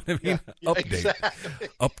you. You know what I mean? Yeah, Update. Exactly.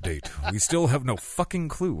 Update. We still have no fucking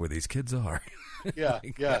clue where these kids are. Yeah.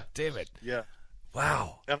 God damn it. Yeah.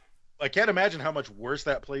 Wow. I can't imagine how much worse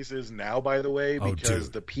that place is now, by the way,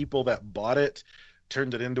 because the people that bought it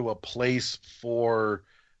turned it into a place for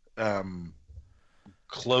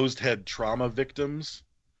closed head trauma victims.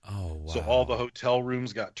 Oh, wow. So all the hotel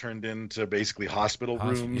rooms got turned into basically hospital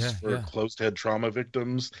rooms for closed head trauma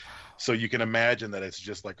victims. So you can imagine that it's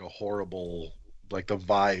just like a horrible, like the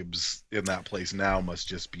vibes in that place now must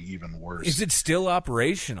just be even worse. Is it still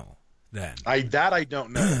operational then? I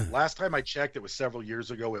don't know. Last time I checked, it was several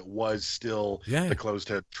years ago. It was still the closed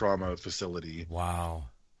head trauma facility. Wow.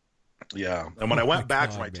 Yeah. And when I went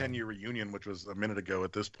back for my 10-year reunion, which was a minute ago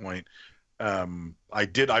at this point, I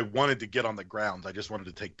wanted to get on the grounds. I just wanted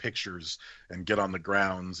to take pictures and get on the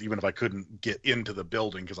grounds, even if I couldn't get into the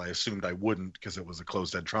building, because I assumed I wouldn't, because it was a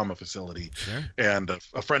closed-head trauma facility. Sure. And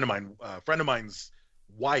a friend of mine's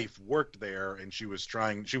wife worked there, and she was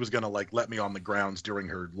going to like let me on the grounds during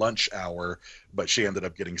her lunch hour, but she ended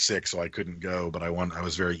up getting sick, so I couldn't go. But I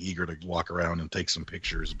was very eager to walk around and take some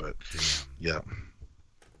pictures. But yeah,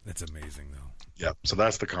 that's amazing, though. Yeah. So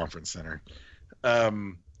that's the conference center.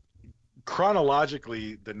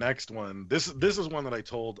 Chronologically, the next one, this is one that I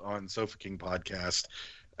told on Sofa King podcast,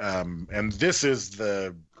 and this is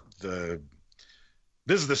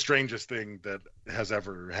this is the strangest thing that has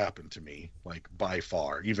ever happened to me, like by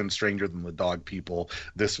far, even stranger than the dog people.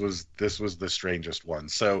 This was the strangest one.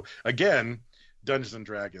 So again, Dungeons and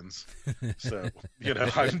Dragons. So,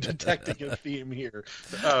 I'm detecting a theme here.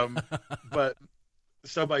 But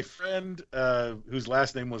so my friend, whose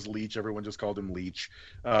last name was Leach, everyone just called him Leach.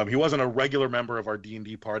 He wasn't a regular member of our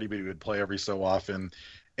D&D party, but he would play every so often.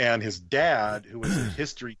 And his dad, who was a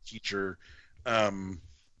history teacher,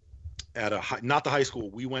 at not the high school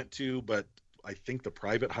we went to, but I think the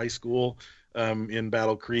private high school in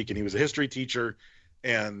Battle Creek, and he was a history teacher.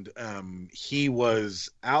 And he was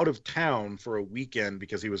out of town for a weekend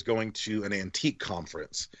because he was going to an antique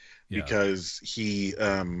conference, because he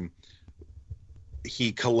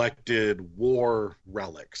collected war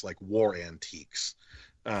relics, like war antiques.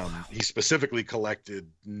 He specifically collected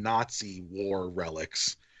Nazi war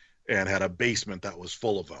relics and had a basement that was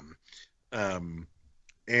full of them.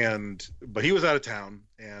 But he was out of town,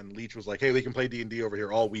 and Leach was like, hey, we can play D&D over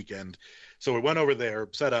here all weekend. So we went over there,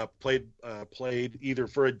 set up, played either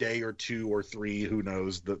for a day or 2 or 3, who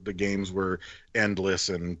knows. The games were endless,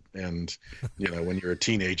 and when you're a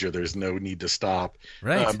teenager, there's no need to stop.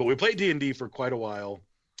 Right. But we played D&D for quite a while,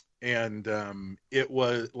 and it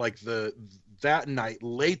was like late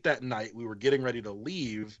that night, we were getting ready to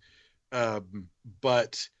leave,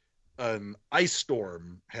 but an ice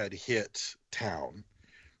storm had hit town.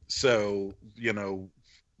 So,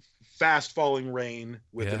 fast falling rain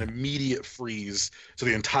with an immediate freeze. So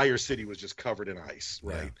the entire city was just covered in ice,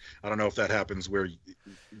 right? Yeah. I don't know if that happens where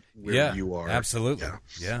you are. Absolutely.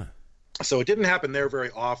 Yeah. So it didn't happen there very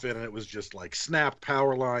often, and it was just like snapped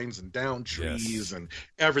power lines and down trees, and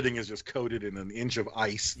everything is just coated in an inch of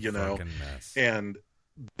ice, Fucking mess. And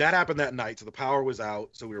that happened that night. So the power was out.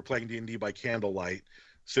 So we were playing D&D by candlelight,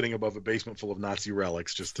 sitting above a basement full of Nazi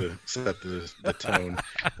relics, just to set the tone.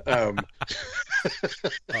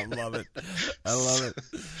 I love it.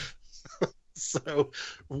 So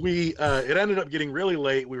we it ended up getting really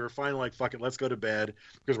late. We were finally like, fuck it, let's go to bed,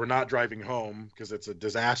 because we're not driving home because it's a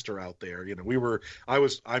disaster out there.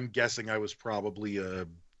 I'm guessing I was probably a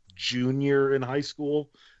junior in high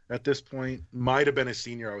school at this point. Might have been a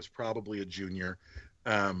senior. I was probably a junior.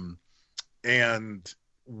 And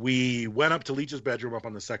we went up to Leach's bedroom up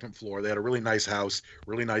on the second floor. They had a really nice house,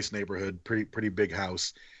 really nice neighborhood, pretty big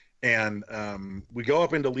house. And we go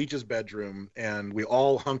up into Leach's bedroom, and we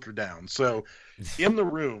all hunker down. So in the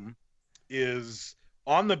room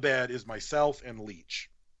on the bed is myself and Leach.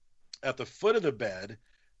 At the foot of the bed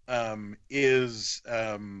is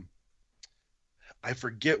I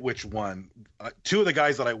forget which one. 2 of the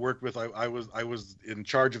guys that I worked with, I was in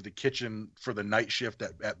charge of the kitchen for the night shift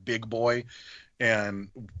at Big Boy, and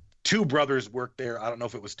 2 brothers worked there. I don't know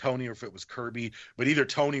if it was Tony or if it was Kirby, but either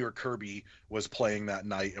Tony or Kirby was playing that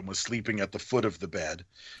night and was sleeping at the foot of the bed.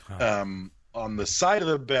 Huh. On the side of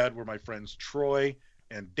the bed were my friends Troy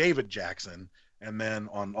and David Jackson, and then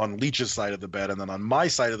on Leach's side of the bed, and then on my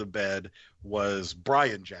side of the bed was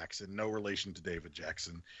Brian Jackson, no relation to David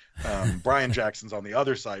Jackson. Brian Jackson's on the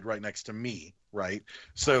other side, right next to me, right?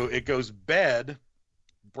 So it goes bed,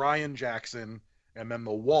 Brian Jackson, and then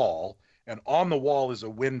the wall. And on the wall is a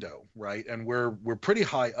window, right? And we're pretty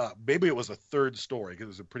high up. Maybe it was a 3rd story because it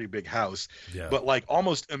was a pretty big house. Yeah. But like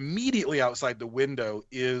almost immediately outside the window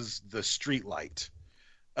is the street light.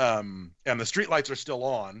 And the street lights are still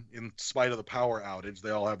on in spite of the power outage.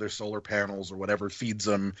 They all have their solar panels, or whatever feeds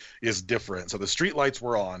them is different. So the street lights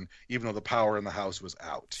were on, even though the power in the house was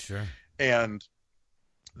out. Sure. And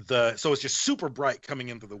so it's just super bright coming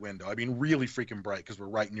into the window. I mean, really freaking bright, because we're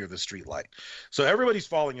right near the street light. So everybody's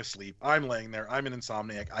falling asleep. I'm laying there. I'm an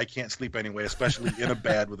insomniac. I can't sleep anyway, especially in a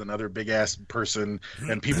bed with another big ass person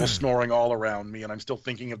and people snoring all around me. And I'm still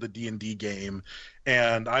thinking of the D&D game,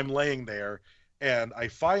 and I'm laying there. And I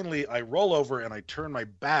roll over and I turn my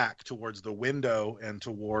back towards the window and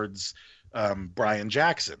towards Brian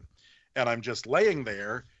Jackson. And I'm just laying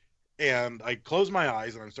there, and I close my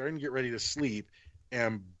eyes, and I'm starting to get ready to sleep.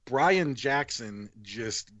 And Brian Jackson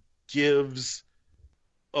just gives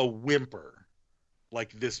a whimper,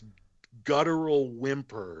 like this guttural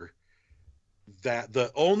whimper, that the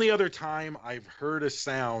only other time I've heard a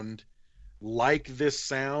sound like this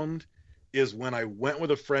sound is when I went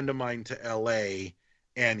with a friend of mine to LA,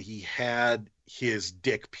 and he had his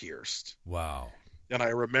dick pierced. Wow. And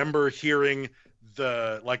I remember hearing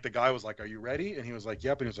the guy was like, "Are you ready?" And he was like,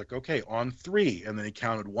 "Yep." And he was like, "Okay, on 3." And then he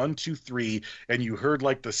counted 1, 2, 3, and you heard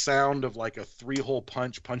like the sound of like a 3-hole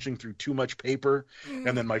punching through too much paper.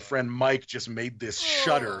 And then my friend Mike just made this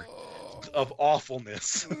shudder of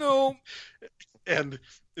awfulness. No. And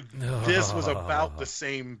this was about the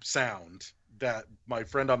same sound that my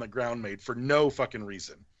friend on the ground made for no fucking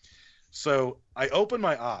reason. So I open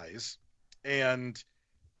my eyes, and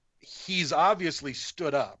he's obviously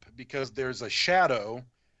stood up because there's a shadow,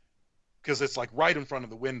 because it's like right in front of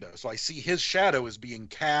the window. So I see his shadow is being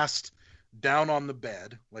cast down on the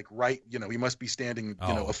bed, like right, he must be standing,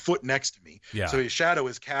 a foot next to me. Yeah. So his shadow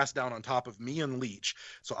is cast down on top of me and Leech.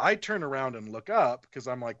 So I turn around and look up because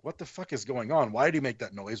I'm like, what the fuck is going on? Why did he make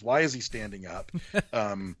that noise? Why is he standing up?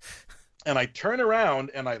 And I turn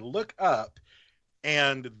around and I look up,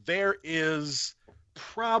 and there is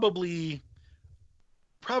probably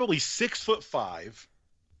 6'5"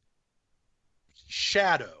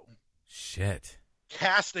 shadow. Shit.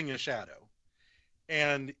 Casting a shadow.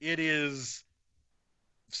 And it is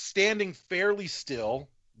standing fairly still,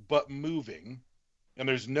 but moving. And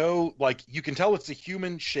there's no, like, you can tell it's a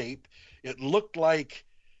human shape. It looked like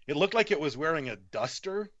it was wearing a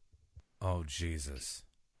duster. Oh, Jesus.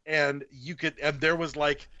 And there was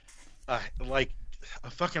like a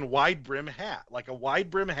fucking wide brim hat,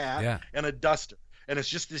 and a duster. And it's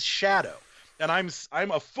just this shadow. And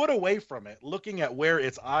I'm a foot away from it, looking at where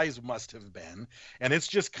its eyes must have been. And it's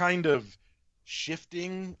just kind of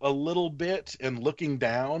shifting a little bit and looking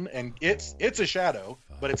down, and it's a shadow,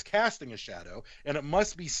 but it's casting a shadow, and it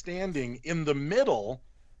must be standing in the middle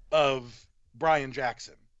of Brian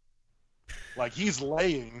Jackson. Like he's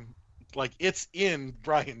laying, like it's in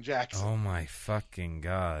Brian Jackson. Oh my fucking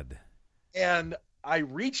God. And I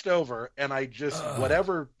reached over and I just,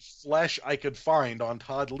 whatever flesh I could find on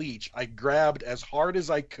Todd Leach, I grabbed as hard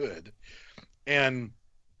as I could. And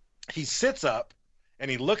he sits up and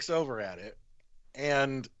he looks over at it.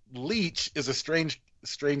 And Leech is a strange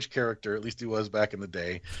character, at least he was back in the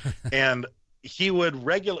day. And he would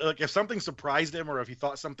if something surprised him or if he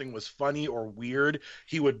thought something was funny or weird,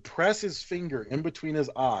 he would press his finger in between his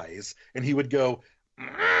eyes and he would go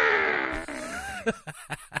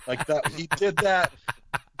like that. He did that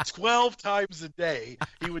 12 times a day.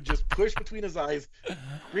 He would just push between his eyes,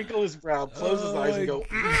 wrinkle his brow, close his eyes, and go.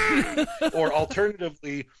 Or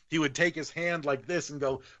alternatively, he would take his hand like this and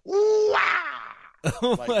go. Wah!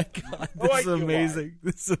 Oh my God! This is amazing.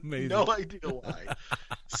 This is amazing. No idea why.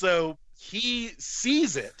 So he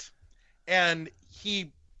sees it, and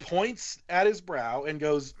he points at his brow and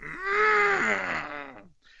goes,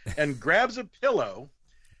 and grabs a pillow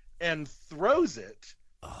and throws it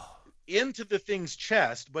into the thing's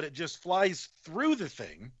chest, but it just flies through the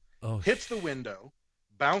thing, hits the window,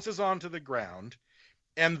 bounces onto the ground,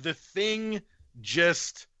 and the thing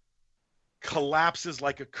just collapses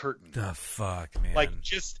like a curtain. The fuck, man! Like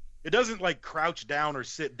it doesn't like crouch down or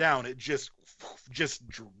sit down. It just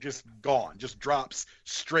gone, just drops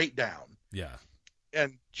straight down. Yeah.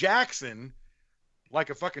 And Jackson, like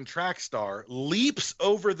a fucking track star, leaps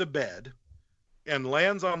over the bed and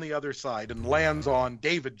lands on the other side and lands on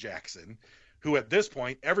David Jackson, who at this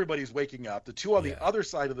point, everybody's waking up. The two on the other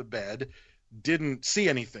side of the bed didn't see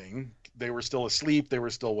anything. They were still asleep. They were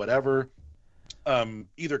still whatever.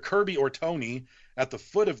 Either Kirby or Tony at the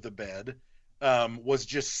foot of the bed was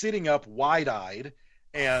just sitting up wide-eyed,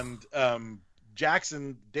 and Brian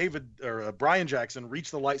Jackson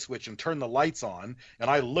reached the light switch and turned the lights on, and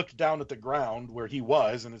I looked down at the ground where he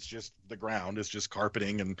was, and it's just the ground. It's just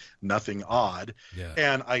carpeting and nothing odd. Yeah.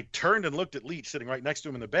 And I turned and looked at Leach sitting right next to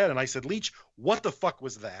him in the bed, and I said, Leach, what the fuck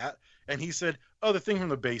was that? And he said, oh, the thing from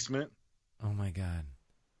the basement. Oh, my God.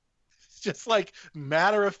 Just like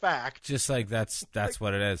matter of fact. Just like that's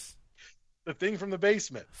what it is. The thing from the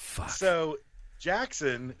basement. Fuck. So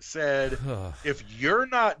Jackson said, if you're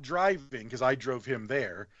not driving, because I drove him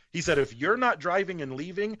there, he said, if you're not driving and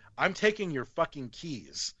leaving, I'm taking your fucking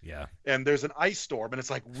keys. Yeah. And there's an ice storm, and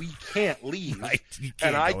it's like, we can't leave,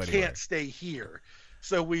 and I can't stay here.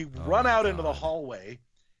 So we run out into the hallway,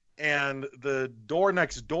 and the door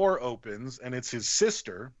next door opens, and it's his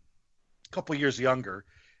sister, a couple years younger,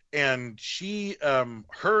 and she,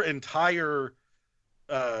 her entire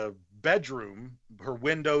bedroom, her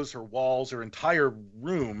windows, her walls, her entire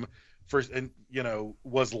room,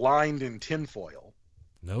 was lined in tinfoil.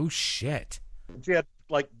 No shit. She had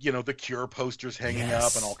the Cure posters hanging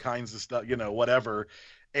up and all kinds of stuff, whatever.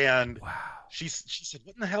 And she said,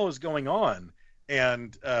 "What in the hell is going on?"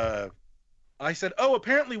 And I said, "Oh,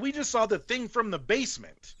 apparently we just saw the thing from the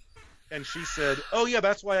basement." And she said, "Oh yeah,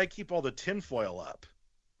 that's why I keep all the tinfoil up."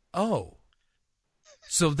 Oh,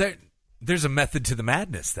 so there's a method to the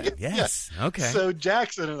madness then. Yes. Yeah. Okay. So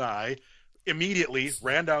Jackson and I immediately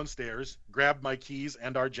ran downstairs, grabbed my keys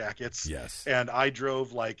and our jackets. Yes. And I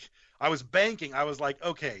drove I was banking. I was like,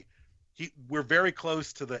 okay, we're very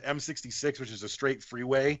close to the M66, which is a straight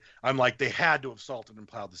freeway. I'm like, they had to have salted and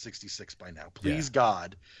plowed the 66 by now. Please,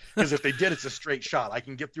 God. Because if they did, it's a straight shot. I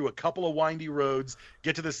can get through a couple of windy roads,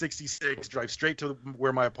 get to the 66, drive straight to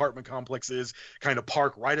where my apartment complex is, kind of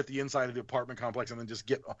park right at the inside of the apartment complex, and then just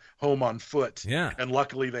get home on foot. Yeah. And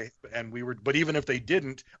luckily but even if they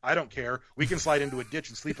didn't, I don't care. We can slide into a ditch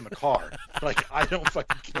and sleep in the car. Like, I don't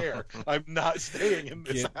fucking care. I'm not staying in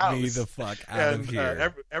this house. Get me the fuck out of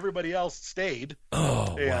here. Everybody else stayed.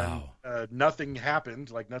 Oh, and, wow. Nothing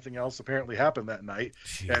happened. Like, nothing else apparently happened that night.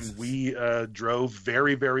 Jesus. And we drove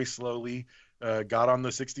very, very slowly, got on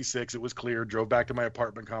the 66. It was clear, drove back to my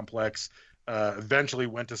apartment complex, eventually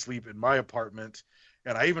went to sleep in my apartment.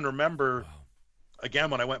 And I even remember, again,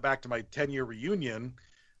 when I went back to my 10-year reunion,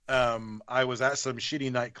 I was at some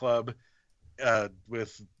shitty nightclub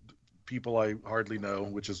with people I hardly know,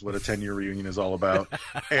 which is what a 10-year reunion is all about.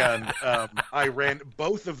 And I ran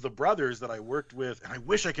both of the brothers that I worked with, and I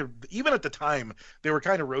wish I could, even at the time, they were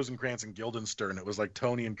kind of Rosencrantz and Guildenstern. It was like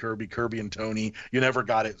Tony and Kirby, Kirby and Tony. You never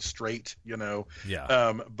got it straight, you know?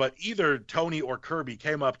 Yeah. But either Tony or Kirby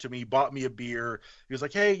came up to me, bought me a beer. He was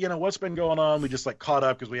like, hey, you know, what's been going on? We just like caught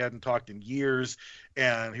up because we hadn't talked in years.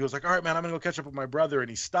 And he was like, all right, man, I'm going to go catch up with my brother. And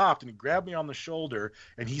he stopped and he grabbed me on the shoulder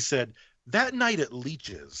and he said, that night at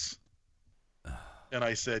Leech's. And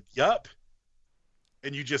I said, yup.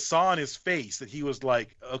 And you just saw on his face that he was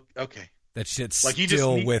like, okay. That shit's like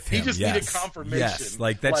still with him. He just needed confirmation. Yes,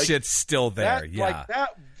 like that shit's still there.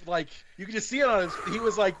 Like you could just see it on his. He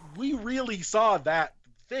was like, we really saw that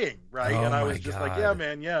thing, right? And I was just like, yeah,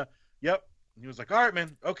 man, yeah, yep. And he was like, all right,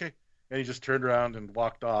 man, okay. And he just turned around and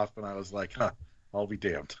walked off. And I was like, I'll be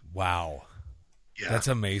damned. Wow. Yeah, that's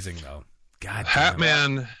amazing, though. God, Hat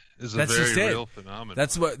Man is a very real phenomenon.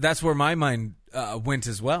 That's where my mind went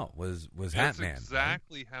as well. Was Hat Man? That's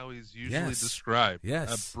exactly how he's usually described.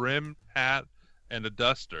 Yes, a brimmed hat and a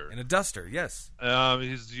duster. Yes.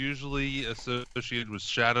 He's usually associated with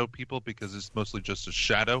shadow people because it's mostly just a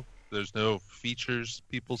shadow. There's no features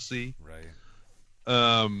people see. Right.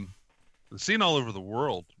 Seen all over the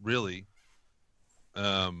world, really.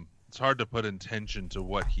 It's hard to put intention to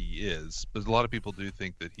what he is, but a lot of people do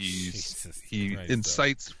think that he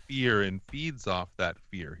incites fear and feeds off that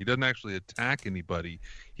fear. He doesn't actually attack anybody.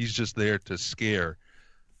 He's just there to scare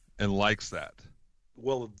and likes that.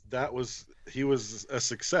 Well, he was a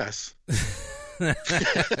success.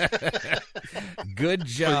 Good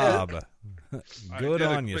job. Good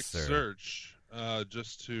on you, sir. I did a quick search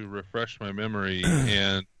just to refresh my memory,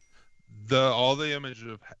 and all the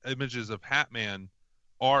images of Hat Man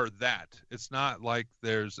are that. It's not like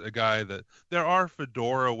there's a guy that there are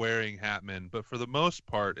fedora wearing hat men, but for the most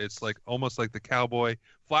part it's like almost like the cowboy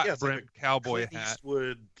flat brimmed like cowboy Clint hat.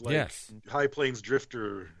 Eastwood, like High Plains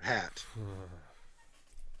drifter hat.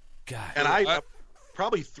 God. And I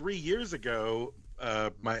probably 3 years ago,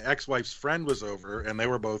 my ex-wife's friend was over and they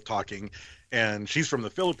were both talking, and she's from the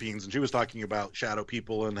Philippines, and she was talking about shadow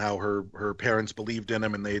people and how her parents believed in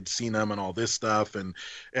them and they had seen them and all this stuff. And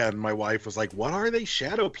my wife was like, what are they,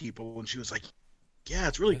 shadow people? And she was like, yeah,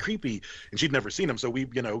 it's really creepy. And she'd never seen them. So we,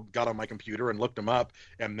 got on my computer and looked them up.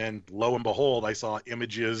 And then lo and behold, I saw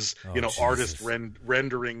images, artist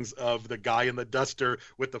renderings of the guy in the duster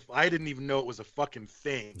with I didn't even know it was a fucking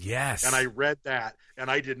thing. Yes. And I read that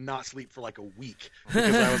and I did not sleep for like a week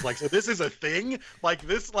because I was like, so this is a thing? Like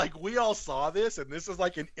this, like we all saw this and this is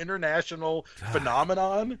like an international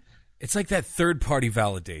phenomenon. It's like that third party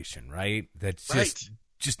validation, right? That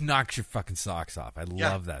just knocks your fucking socks off. I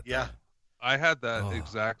love that. Yeah. I had that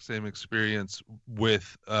exact same experience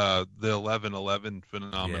with the 11/11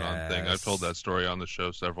 phenomenon thing. I've told that story on the show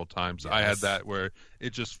several times. Yes. I had that where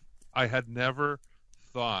I had never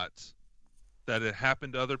thought that it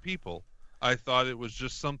happened to other people. I thought it was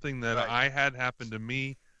just something that I had happened to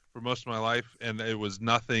me for most of my life, and it was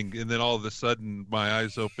nothing. And then all of a sudden, my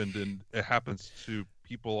eyes opened, and it happens to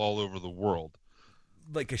people all over the world.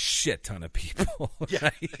 Like a shit ton of people.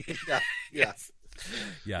 Right? Yeah. Yes.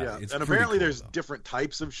 Yeah. And apparently there's different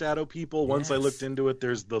types of shadow people. Once I looked into it,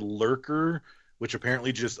 there's the lurker, which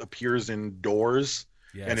apparently just appears indoors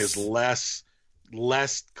and is less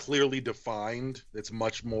clearly defined. It's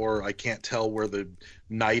much more, I can't tell where the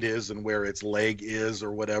night is and where its leg is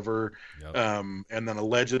or whatever. Yep. And then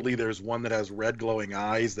allegedly there's one that has red glowing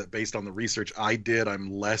eyes that, based on the research I did,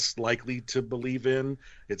 I'm less likely to believe in.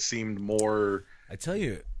 It seemed more... I tell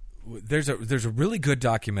you, there's a really good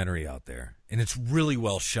documentary out there, and it's really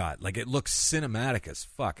well shot. Like, it looks cinematic as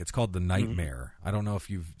fuck. It's called The Nightmare. I don't know if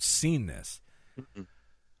you've seen this.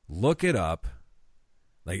 Look it up.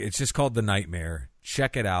 Like, it's just called The Nightmare.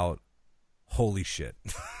 Check it out. holy shit.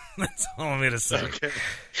 That's all I'm gonna say. Okay.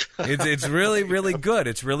 It's really, really good.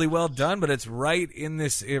 It's really well done, but it's right in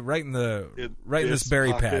this this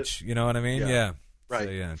berry pocket. patch. You know what I mean? Yeah. Right.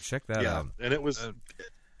 So, yeah, check that out. And it was,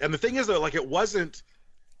 and the thing is though, like it wasn't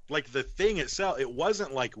like the thing itself. It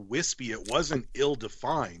wasn't like wispy. It wasn't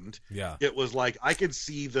ill-defined. Yeah. It was like I could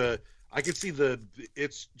see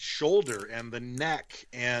its shoulder and the neck,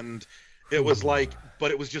 and it was like,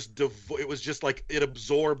 but it was just it was just like it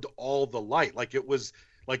absorbed all the light. Like it was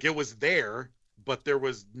there, but there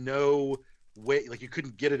was no way, like you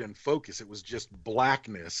couldn't get it in focus. It was just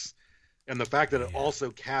blackness, and the fact that it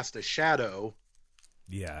also cast a shadow.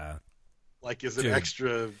 Yeah. Like is an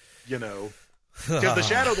extra, because the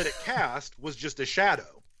shadow that it cast was just a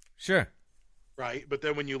shadow. Sure. Right, but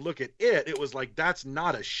then when you look at it, it was like that's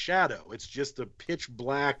not a shadow. It's just a pitch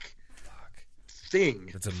black thing.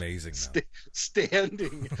 That's amazing.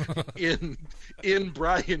 Standing in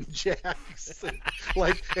Brian Jackson,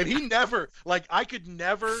 like, and he never, like, I could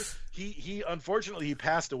never. He unfortunately he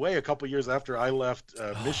passed away a couple years after I left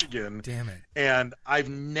Michigan. Damn it! And I've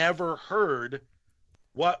never heard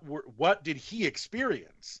what did he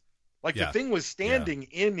experience? Like the thing was standing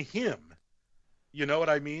in him. You know what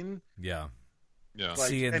I mean? Yeah. Yeah.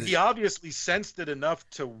 Like, and he obviously sensed it enough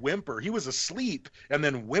to whimper. He was asleep and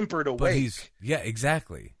then whimpered awake.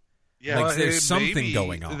 Exactly. Yeah. Like there's something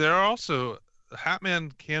going on. There are also,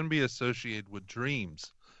 Hatman can be associated with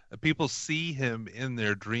dreams. People see him in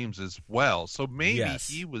their dreams as well. So maybe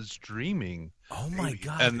he was dreaming. Oh my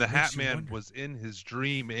God. And the Hatman was in his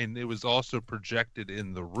dream, and it was also projected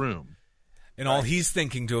in the room. And all he's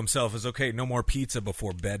thinking to himself is, okay, no more pizza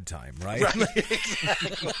before bedtime, right? Exactly.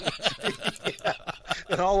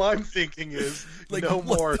 And all I'm thinking is like, no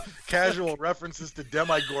more casual references to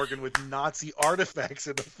Demigorgon with Nazi artifacts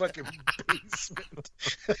in the fucking basement.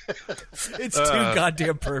 It's too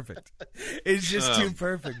goddamn perfect. It's just too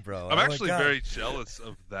perfect, bro. I'm actually very jealous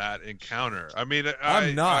of that encounter. I mean,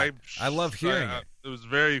 I love hearing it. It was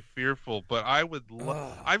very fearful, but I would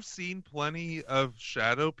I've seen plenty of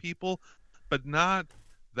shadow people, but not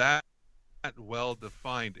that well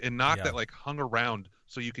defined, and not that like hung around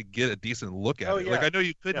so you could get a decent look at it. Yeah. Like I know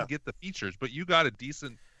you couldn't get the features, but you got a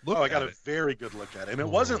decent look at it. I got a very good look at it. And it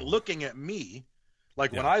wasn't looking at me.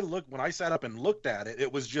 Like when I sat up and looked at it,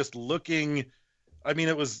 it was just looking, I mean,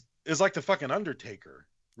 it was like the fucking Undertaker,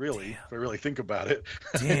 really, if I really think about it.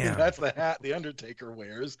 Damn. That's the hat the Undertaker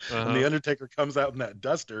wears. And the Undertaker comes out in that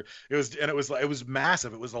duster. It was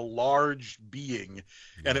massive. It was a large being,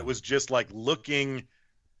 and it was just like looking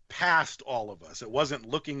past all of us. It wasn't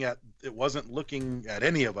looking at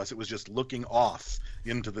any of us. It was just looking off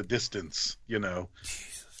into the distance, Jesus.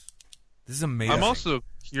 This is amazing. I'm also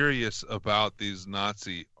curious about these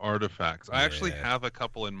Nazi artifacts. I actually have a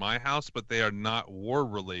couple in my house, but they are not war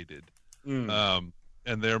related. And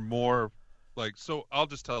they're more like, so I'll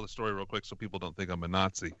just tell the story real quick so people don't think I'm a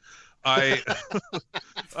Nazi. My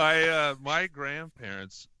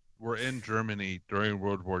grandparents were in Germany during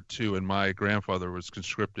World War II, and my grandfather was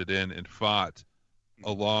conscripted in and fought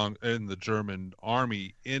along in the German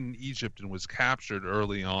army in Egypt and was captured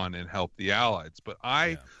early on and helped the Allies. But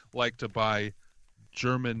I like to buy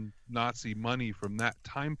German Nazi money from that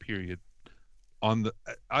time period.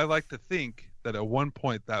 I like to think that at one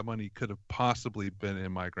point that money could have possibly been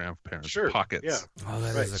in my grandparents' pockets. Yeah. Oh,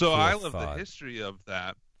 that is a so cool I love thought. the history of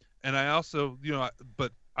that, and I also,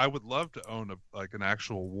 but I would love to own an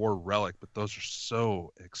actual war relic, but those are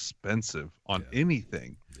so expensive on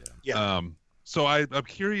anything. So I'm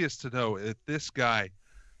curious to know if this guy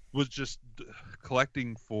was just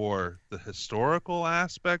collecting for the historical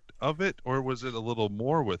aspect of it, or was it a little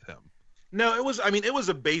more with him? No, it was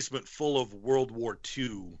a basement full of World War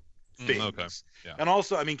II things. Okay. Yeah. And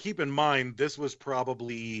also, I mean, keep in mind, this was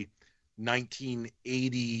probably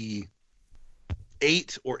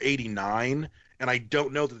 1988 or 89. And I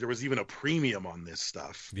don't know that there was even a premium on this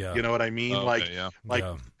stuff. Yeah. You know what I mean? Okay,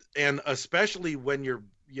 And especially when you're,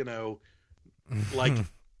 like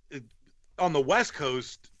on the West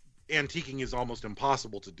Coast, antiquing is almost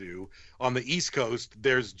impossible to do. On the East Coast,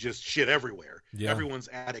 there's just shit everywhere. Yeah. Everyone's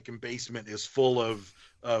attic and basement is full of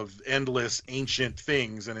endless ancient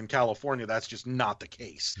things. And in California, that's just not the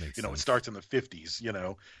case. Makes It sense. starts in the 50s,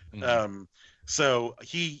 So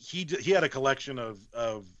he had a collection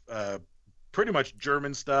of pretty much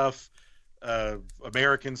German stuff,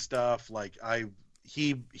 American stuff. Like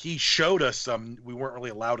he showed us some. We weren't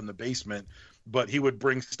really allowed in the basement, but he would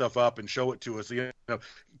bring stuff up and show it to us.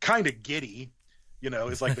 Kind of giddy,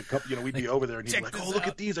 It's like we'd be over there and he'd be like, "Oh, look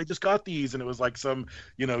at these! I just got these," and it was like some,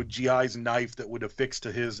 GI's knife that would affix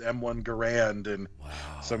to his M1 Garand and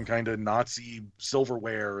some kind of Nazi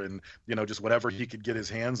silverware and just whatever he could get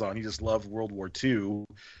his hands on. He just loved World War II.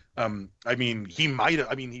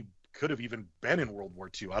 He could have even been in World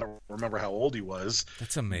War II. I don't remember how old he was.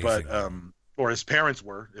 That's amazing. But or his parents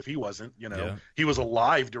were, if he wasn't. He was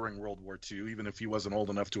alive during World War II, even if he wasn't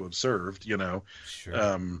old enough to have served.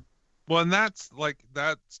 Sure. Well, and that's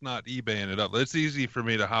not eBaying it up. It's easy for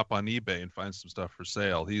me to hop on eBay and find some stuff for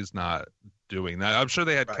sale. He's not doing that. I'm sure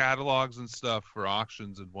they had catalogs and stuff for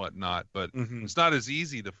auctions and whatnot, but it's not as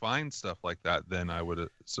easy to find stuff like that then I would have.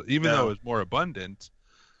 So even though it's more abundant,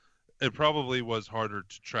 it probably was harder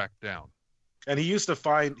to track down. And he used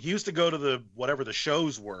to go to whatever the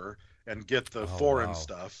shows were and get the foreign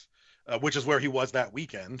stuff. Which is where he was that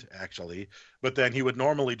weekend, actually. But then he would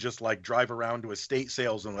normally just like drive around to estate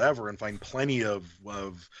sales and whatever and find plenty of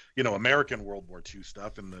American World War II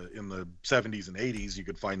stuff in the 70s and 80s. You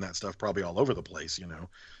could find that stuff probably all over the place,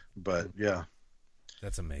 But yeah,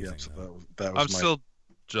 that's amazing. Yeah, so that was still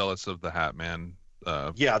jealous of the Hat Man.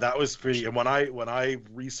 Yeah, that was pretty. And when I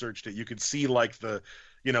researched it, you could see like the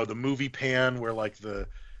movie pan where like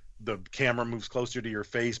the camera moves closer to your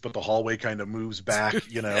face, but the hallway kind of moves back,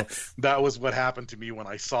 Yes. That was what happened to me when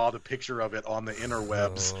I saw the picture of it on the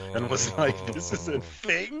interwebs and was like, this is a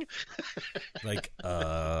thing? Like,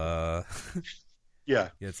 Yeah. Yeah,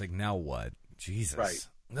 it's like, now what? Jesus. Right.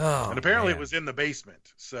 No. And apparently it was in the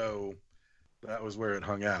basement, so that was where it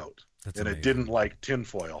hung out. That's and amazing. It didn't like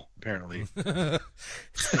tinfoil, apparently.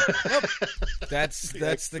 That's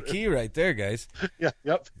the key right there, guys. Yeah,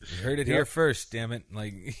 yep. You heard it here first, damn it.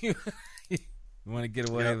 Like, you want to get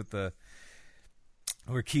away with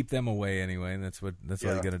or keep them away anyway. That's all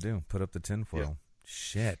you got to do. Put up the tinfoil. Yeah.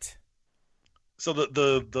 Shit. So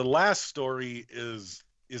the last story is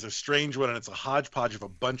a strange one, and it's a hodgepodge of a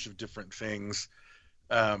bunch of different things.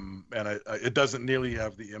 And it doesn't nearly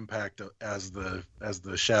have the impact as the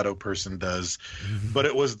Shadow Person does, but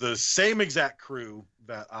it was the same exact crew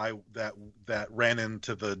that ran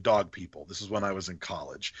into the dog people. This is when I was in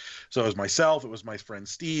college. So it was myself, it was my friend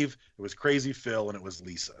Steve, it was Crazy Phil, and it was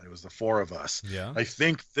Lisa. It was the four of us. Yeah. I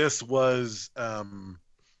think this was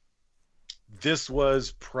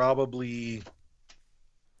probably,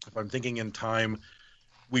 if I'm thinking in time,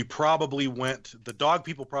 the dog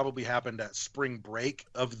people probably happened at spring break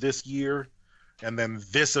of this year. And then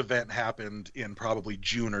this event happened in probably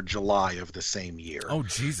June or July of the same year. Oh,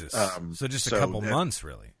 Jesus. So just a couple months,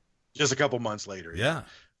 really. Just a couple months later. Yeah.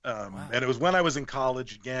 Wow. And it was when I was in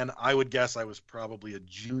college. Again, I would guess I was probably a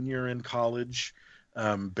junior in college,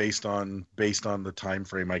 based on the time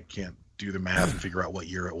frame. I can't do the math and figure out what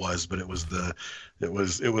year it was, but it was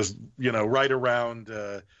right around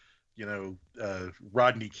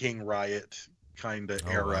Rodney King riot kind of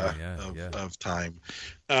era of time.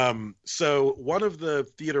 So one of the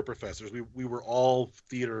theater professors, we were all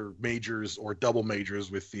theater majors or double majors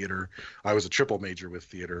with theater. I was a triple major with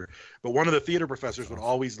theater, but one of the theater professors would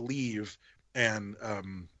always leave and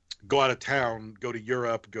go out of town, go to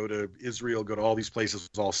Europe, go to Israel, go to all these places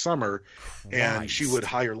all summer. And she would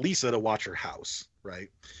hire Lisa to watch her house. Right.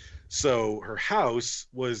 So her house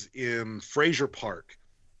was in Fraser Park.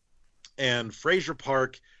 And Fraser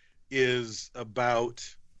Park is about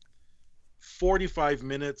 45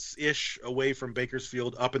 minutes-ish away from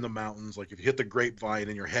Bakersfield, up in the mountains. Like if you hit the Grapevine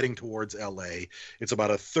and you're heading towards LA, it's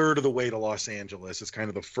about a third of the way to Los Angeles. It's kind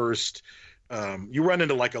of the first, you run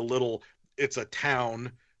into like it's a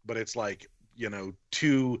town, but it's like,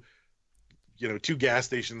 two gas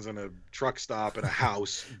stations and a truck stop and a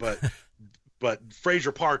house, but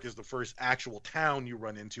Fraser Park is the first actual town you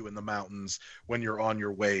run into in the mountains when you're on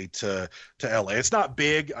your way to LA. It's not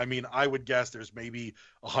big. I mean, I would guess there's maybe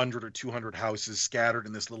 100 or 200 houses scattered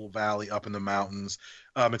in this little valley up in the mountains.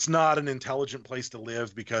 It's not an intelligent place to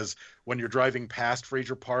live because when you're driving past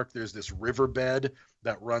Fraser Park, there's this riverbed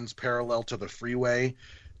that runs parallel to the freeway.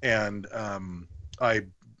 And I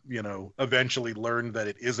eventually learned that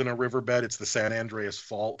it isn't a riverbed. It's the San Andreas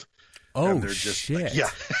Fault. Oh, shit. Yeah.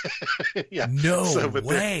 Yeah. No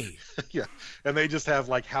way. Yeah. And they just have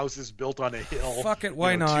like houses built on a hill. Fuck it.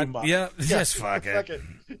 Why not? Yeah. Just fuck it.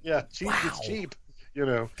 Yeah. Cheap. Wow. It's cheap.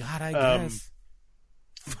 God, I guess.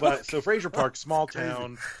 But so Fraser Park, small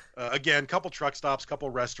town, again, couple truck stops, couple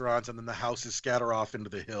restaurants, and then the houses scatter off into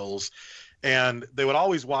the hills. And they would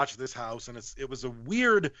always watch this house. And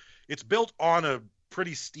it's built on a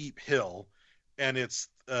pretty steep hill, and it's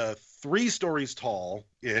 3 stories tall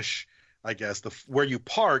ish. I guess where you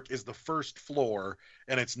park is the first floor,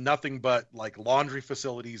 and it's nothing but like laundry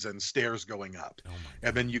facilities and stairs going up. Oh my God.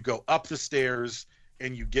 And then you go up the stairs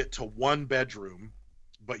and you get to one bedroom,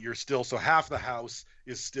 but you're still, so half the house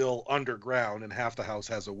is still underground and half the house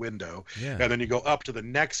has a window. Yeah. And then you go up to the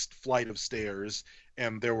next flight of stairs,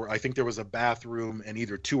 and I think there was a bathroom and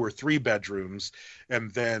either 2 or 3 bedrooms.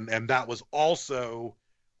 And that was also,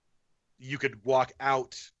 you could walk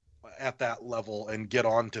out at that level and get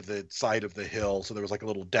onto the side of the hill. So there was like a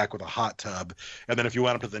little deck with a hot tub. And then if you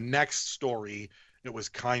went up to the next story, it was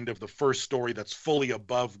kind of the first story that's fully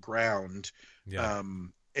above ground. Yeah.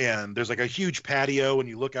 And there's like a huge patio, and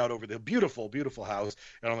you look out over the beautiful, beautiful house.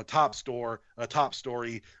 And on the top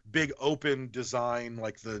story, big open design,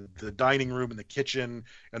 like the dining room and the kitchen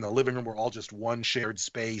and the living room were all just one shared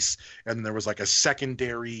space. And there was like a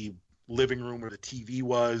secondary living room where the TV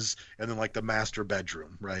was, and then like the master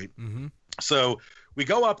bedroom, right? Mm-hmm. So we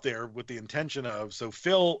go up there with the intention of, so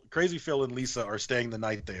Crazy Phil and Lisa are staying the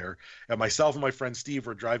night there, and myself and my friend Steve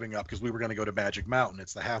were driving up because we were going to go to Magic Mountain.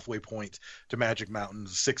 It's the halfway point to Magic Mountain, a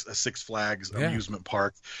Six Flags amusement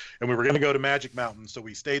park, and we were going to go to Magic Mountain. So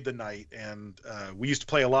we stayed the night, and we used to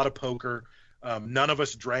play a lot of poker. None of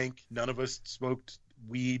us drank, none of us smoked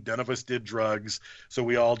weed, none of us did drugs. So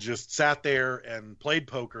we all just sat there and played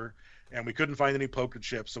poker, and we couldn't find any poker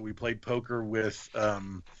chips, so we played poker with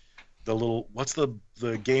the little, what's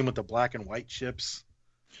the game with the black and white chips?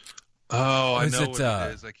 Oh, I know what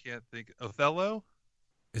it is. I can't think. Othello?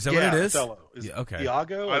 Is that what it is? Othello. Okay.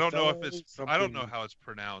 Iago? I don't know Othello, if it's. something? I don't know how it's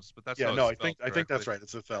pronounced, but that's yeah. how No, it's I think that's right.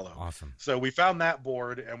 It's Othello. Awesome. So we found that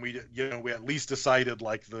board, and we at least decided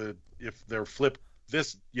like if they're flipped.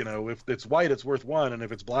 This, if it's white, it's worth 1, and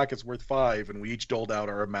if it's black, it's worth 5. And we each doled out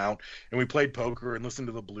our amount, and we played poker and listened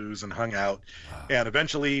to the blues and hung out. Wow. And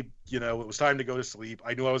eventually, it was time to go to sleep.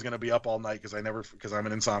 I knew I was going to be up all night because I'm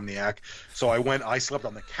an insomniac. So I slept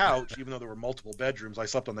on the couch, even though there were multiple bedrooms. I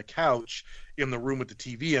slept on the couch in the room with the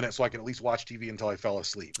TV in it, so I could at least watch TV until I fell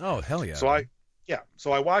asleep. Oh, hell yeah.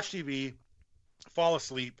 So I watched TV, fall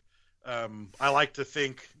asleep. I like to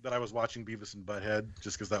think that I was watching Beavis and Butthead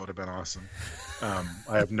just because that would have been awesome.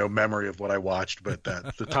 I have no memory of what I watched, but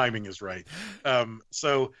the timing is right.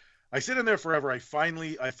 So I sit in there forever. I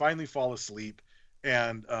finally fall asleep,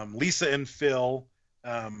 and Lisa and Phil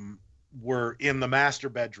were in the master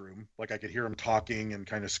bedroom. Like I could hear them talking and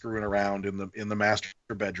kind of screwing around in the master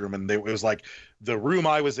bedroom, and it was like the room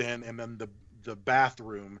I was in, and then the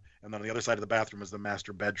bathroom, and then on the other side of the bathroom is the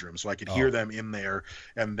master bedroom, so I could hear them in there.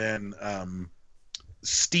 And then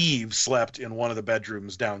Steve slept in one of the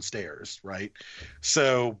bedrooms downstairs, right?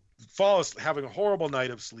 So having a horrible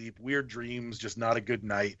night of sleep, weird dreams, just not a good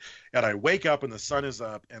night. And I wake up and the sun is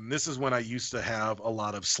up, and this is when I used to have a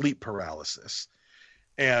lot of sleep paralysis.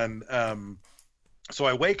 And so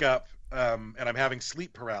I wake up and I'm having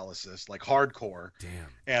sleep paralysis, like hardcore. Damn.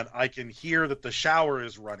 And I can hear that the shower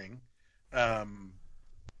is running.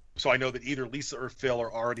 So I know that either Lisa or Phil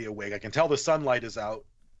are already awake. I can tell the sunlight is out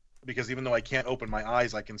because even though I can't open my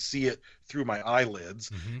eyes, I can see it through my eyelids.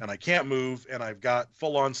 Mm-hmm. And I can't move, and I've got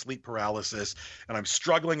full-on sleep paralysis, and I'm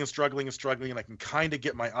struggling, and I can kind of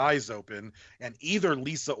get my eyes open, and either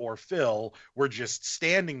Lisa or Phil were just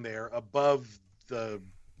standing there above the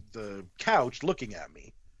couch looking at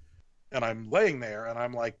me. And I'm laying there, and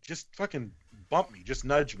I'm like, just fucking bump me, just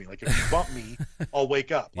nudge me. Like if you bump me, I'll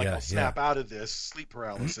wake up. Like I'll snap out of this sleep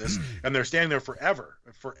paralysis. And they're standing there forever.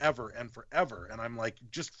 And I'm like,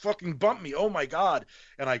 just fucking bump me. Oh my God.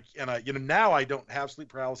 And I now I don't have sleep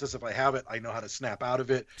paralysis. If I have it, I know how to snap out of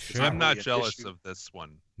it. Sure. I'm not jealous of this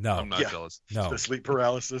one. No, I'm not jealous. No, the sleep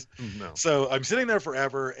paralysis. No. So I'm sitting there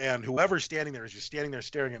forever, and whoever's standing there is just standing there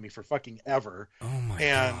staring at me for fucking ever. Oh my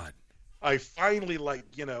God. I finally,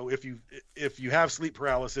 if you have sleep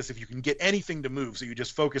paralysis, if you can get anything to move, so you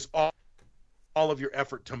just focus all of your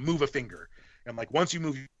effort to move a finger. And like once you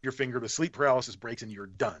move your finger, the sleep paralysis breaks and you're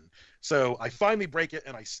done. So I finally break it,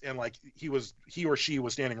 and he or she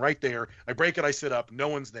was standing right there. I break it, I sit up, no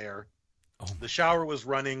one's there. Oh. The shower was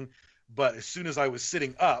running, but as soon as I was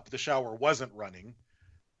sitting up, the shower wasn't running.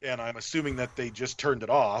 And I'm assuming that they just turned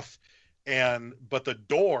it off. But the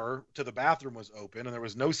door to the bathroom was open, and there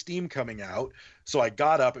was no steam coming out. So I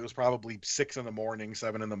got up. It was probably 6 a.m,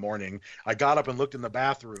 7 a.m. I got up and looked in the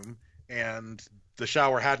bathroom, and the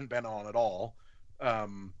shower hadn't been on at all.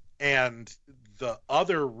 And the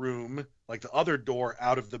other room, like the other door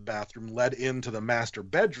out of the bathroom, led into the master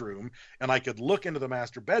bedroom, and I could look into the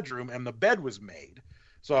master bedroom, and the bed was made.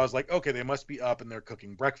 So I was like, okay, they must be up and they're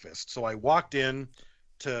cooking breakfast. So I walked in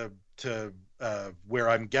to where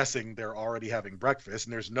I'm guessing they're already having breakfast,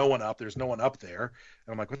 and there's no one up there.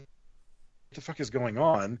 And I'm like, what the fuck is going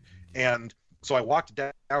on? And so I walked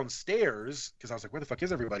downstairs because I was like, where the fuck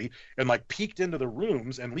is everybody? And like peeked into the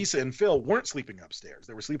rooms, and Lisa and Phil weren't sleeping upstairs.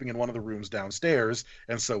 They were sleeping in one of the rooms downstairs,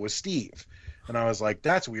 and so was Steve. And I was like,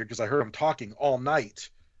 that's weird, because I heard them talking all night,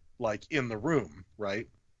 like in the room, right?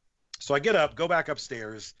 So I get up, go back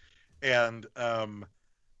upstairs, and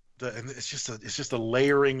it's just a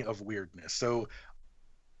layering of weirdness. So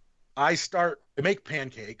I make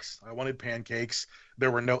pancakes. I wanted pancakes. There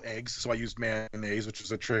were no eggs, so I used mayonnaise, which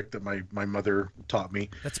was a trick that my mother taught me.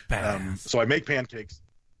 That's bad. So I make pancakes.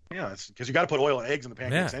 Yeah, it's because you got to put oil and eggs in the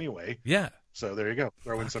pancakes anyway. Yeah. So there you go.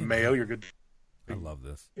 Throw in some mayo. You're good. I love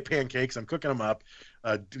this. Pancakes. I'm cooking them up.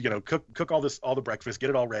 Cook all the breakfast. Get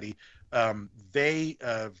it all ready. They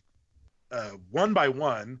one by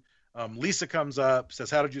one. Lisa comes up, says,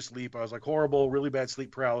 how did you sleep? I was like, horrible, really bad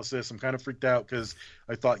sleep paralysis. I'm kind of freaked out because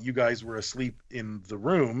I thought you guys were asleep in the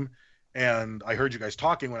room, and I heard you guys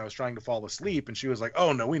talking when I was trying to fall asleep. And she was like,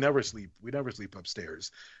 oh no, we never sleep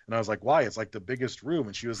upstairs. And I was like, why? It's like the biggest room.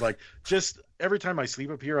 And she was like, just every time I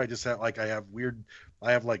sleep up here, I just have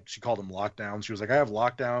she called them lockdowns. She was like, I have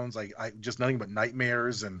lockdowns. I just nothing but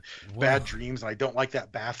nightmares and bad dreams. And I don't like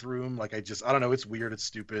that bathroom. Like, I don't know. It's weird. It's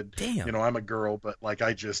stupid. Damn. I'm a girl, but like,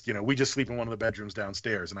 we just sleep in one of the bedrooms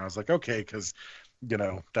downstairs. And I was like, okay. Cause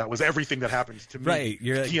that was everything that happened to me. Right.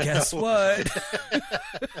 You're like, guess what?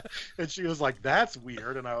 And she was like, that's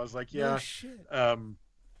weird. And I was like, yeah. Oh, shit.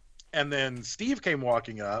 And then Steve came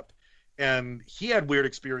walking up, and he had weird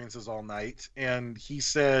experiences all night. And he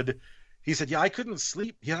said, yeah, I couldn't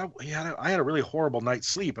sleep. I had a really horrible night's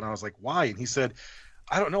sleep. And I was like, why? And he said,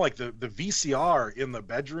 I don't know, like the VCR in the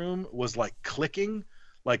bedroom was like clicking,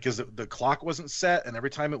 like, because the clock wasn't set, and every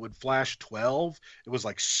time it would flash 12, it was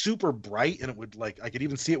like super bright, and it would, like, I could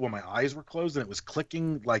even see it when my eyes were closed, and it was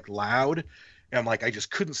clicking like loud, and like I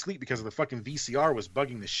just couldn't sleep because of the fucking VCR was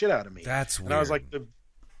bugging the shit out of me. That's weird. And I was like,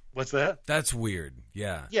 what's that? That's weird.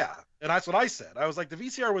 Yeah. Yeah. And that's what I said. I was like, the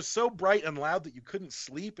VCR was so bright and loud that you couldn't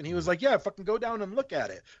sleep. And he was like, yeah, fucking go down and look at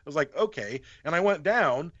it. I was like, okay. And I went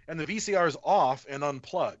down, and the VCR is off and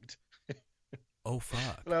unplugged. Oh,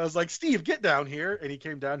 fuck. And I was like, Steve, get down here. And he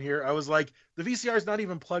came down here. I was like, the VCR is not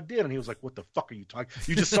even plugged in. And he was like, what the fuck are you talking?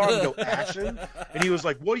 You just saw him go ashen? And he was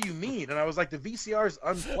like, what do you mean? And I was like, the VCR is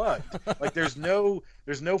unplugged. Like, there's no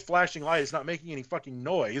flashing light. It's not making any fucking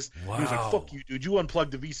noise. Wow. He was like, fuck you, dude. You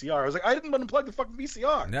unplugged the VCR. I was like, I didn't unplug the fucking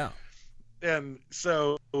VCR. No. And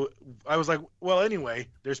so I was like, well, anyway,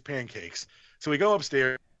 there's pancakes. So we go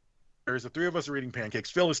upstairs. The three of us are eating pancakes.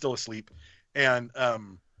 Phil is still asleep. And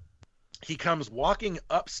he comes walking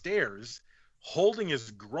upstairs holding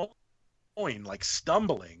his groin, like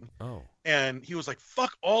stumbling. Oh. And he was like,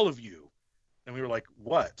 fuck all of you. And we were like,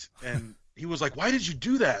 what? And he was like, why did you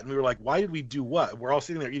do that? And we were like, why did we do what? We're all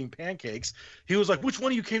sitting there eating pancakes. He was like, which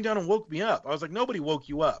one of you came down and woke me up? I was like, nobody woke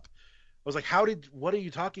you up. I was like, what are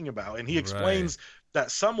you talking about? And he explains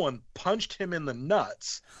that someone punched him in the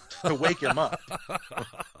nuts to wake him up.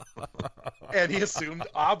 And he assumed,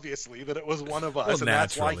 obviously, that it was one of us. Well, and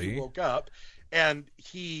that's why he woke up. And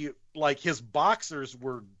he, like, his boxers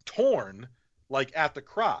were torn, like, at the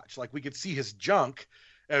crotch. Like, we could see his junk.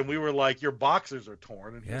 And we were like, your boxers are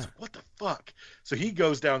torn. And he was like, what the fuck? So he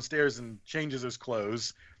goes downstairs and changes his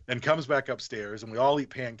clothes and comes back upstairs. And we all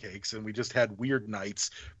eat pancakes. And we just had weird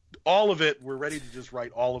nights. All of it, we're ready to just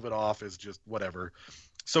write all of it off as just whatever.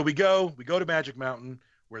 So we go to Magic Mountain.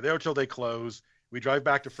 We're there till they close. We drive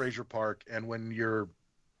back to Fraser Park, and when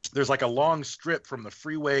there's like a long strip from the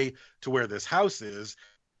freeway to where this house is,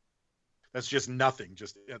 that's just nothing,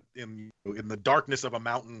 just in the darkness of a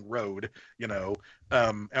mountain road,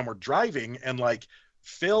 and we're driving, and like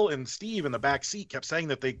Phil and Steve in the back seat kept saying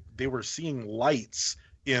that they were seeing lights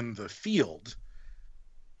in the field.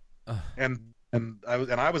 And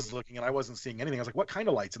I was looking, and I wasn't seeing anything. I was like, what kind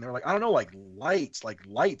of lights? And they were like, I don't know, like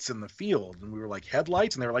lights in the field. And we were like,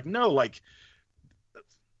 headlights? And they were like, no, like,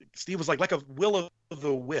 Steve was like a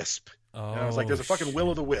will-o'-the-wisp. Oh, and I was like, there's a fucking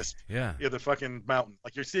will-o'-the-wisp in the fucking mountain.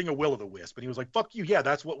 Like, you're seeing a will-o'-the-wisp. And he was like, fuck you. Yeah,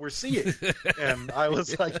 that's what we're seeing. And I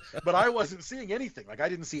was like, but I wasn't seeing anything. Like, I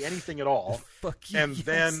didn't see anything at all. Fuck you. And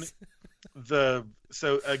then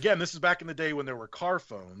so again, this is back in the day when there were car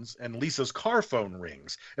phones, and Lisa's car phone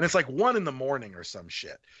rings, and it's like 1 a.m. or some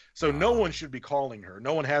shit. So no one should be calling her.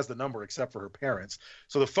 No one has the number except for her parents.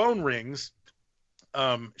 So the phone rings.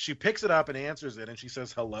 She picks it up and answers it, and she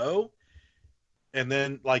says, hello. And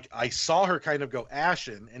then, like, I saw her kind of go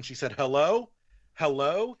ashen, and she said, hello.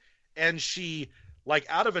 And she, like,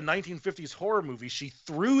 out of a 1950s horror movie, she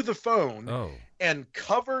threw the phone and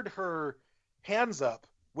covered her hands up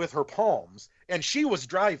with her palms, and she was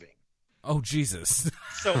driving. Oh, Jesus.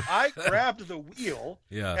 So I grabbed the wheel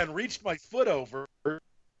and reached my foot over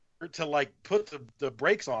to like put the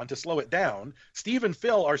brakes on to slow it down. Steve and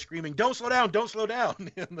Phil are screaming, "Don't slow down, don't slow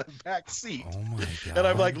down," in the back seat. Oh my God. And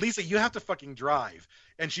I'm like, "Lisa, you have to fucking drive."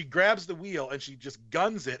 And she grabs the wheel and she just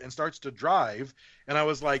guns it and starts to drive. And I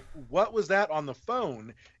was like, "What was that on the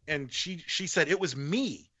phone?" And she said, "It was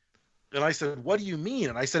me." And I said, "What do you mean?"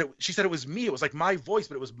 And she said it was me. It was like my voice,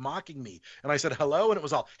 but it was mocking me. And I said, "Hello?" And it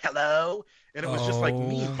was all, "Hello?" And it was just like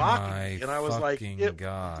me mocking me. And I was like,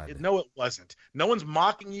 no, it wasn't. No one's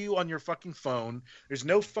mocking you on your fucking phone. There's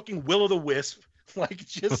no fucking will-o'-the-wisp. Like,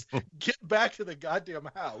 just get back to the goddamn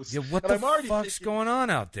house. Yeah, what the fuck's going on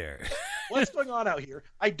out there? What's going on out here?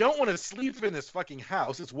 I don't want to sleep in this fucking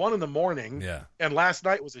house. It's 1 a.m. Yeah. And last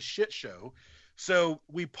night was a shit show. So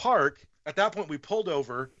we park. At that point, we pulled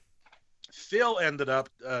over. Phil ended up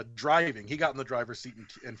driving. He got in the driver's seat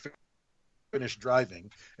and finished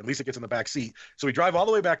driving, and Lisa gets in the back seat. So we drive all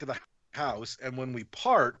the way back to the house, and when we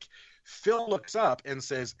park, Phil looks up and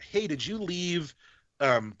says, "Hey, did you leave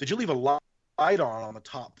a light on the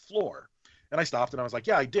top floor?" And I stopped and I was like,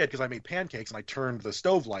 "Yeah, I did, because I made pancakes and I turned the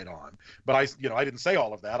stove light on." But I didn't say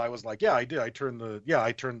all of that. I was like, "Yeah, I did. I turned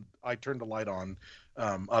the light on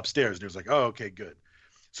upstairs." And he was like, "Oh, okay, good."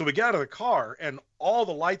 So we get out of the car, and all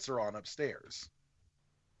the lights are on upstairs.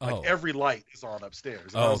 Like, every light is on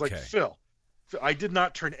upstairs. And I was like, Phil, I did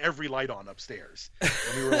not turn every light on upstairs. And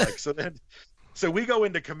we were like, so we go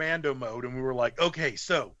into commando mode, and we were like, okay,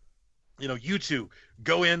 so, you two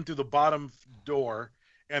go in through the bottom door,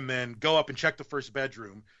 and then go up and check the first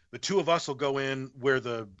bedroom. The two of us will go in where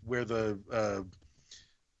the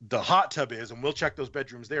hot tub is, and we'll check those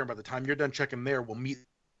bedrooms there. And by the time you're done checking there, we'll meet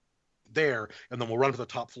there, and then we'll run to the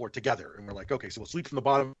top floor together. And we're like, okay, so we'll sleep from the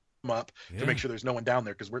bottom up to make sure there's no one down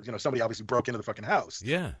there, because we're somebody obviously broke into the fucking house.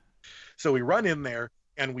 Yeah. So we run in there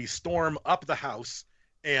and we storm up the house,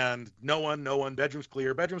 and no one, bedrooms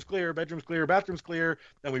clear, bathrooms clear.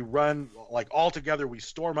 And we run like all together. We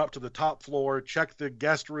storm up to the top floor, check the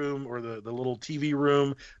guest room or the little TV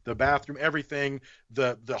room, the bathroom, everything.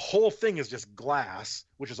 The whole thing is just glass,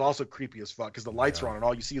 which is also creepy as fuck, because the lights are on and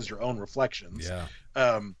all you see is your own reflections.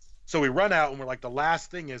 Yeah. So we run out, and we're like, the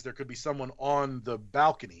last thing is there could be someone on the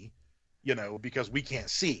balcony, because we can't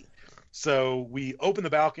see. So we open the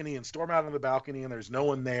balcony and storm out on the balcony, and there's no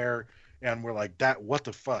one there. And we're like, what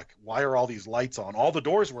the fuck? Why are all these lights on? All the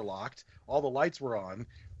doors were locked. All the lights were on.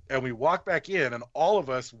 And we walk back in, and all of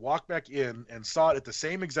us walked back in and saw it at the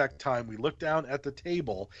same exact time. We looked down at the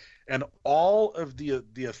table, and all of the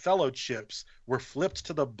Othello chips were flipped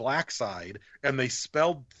to the black side, and they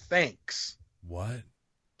spelled thanks. What?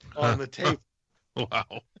 On the table.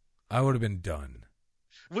 Wow. I would have been done.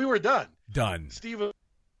 We were done. Steve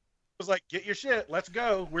was like, "Get your shit. Let's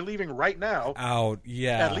go. We're leaving right now." Out,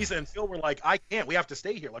 yeah. And Lisa and Phil were like, "I can't. We have to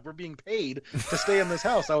stay here. Like, we're being paid to stay in this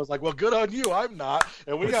house." I was like, "Well, good on you. I'm not."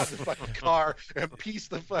 And we got in the fucking car and pieced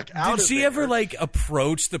the fuck out. Did she ever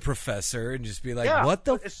approach the professor and just be like, "What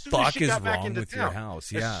the fuck is wrong with your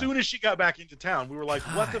house?" Yeah. As soon as she got back into town, we were like,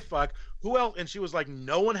 God. "What the fuck? Who else?" And she was like,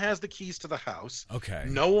 "No one has the keys to the house." Okay.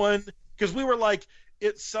 No one, because we were like,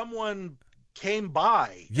 someone came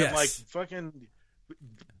by and fucking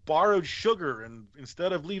borrowed sugar, and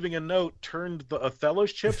instead of leaving a note, turned the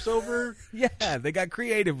Othello's chips over. Yeah, they got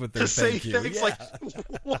creative with their to say thank you. things Yeah.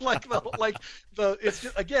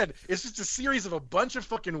 it's just a series of a bunch of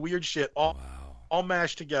fucking weird shit all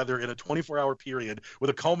mashed together in a 24-hour period, with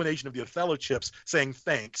a culmination of the Othello chips saying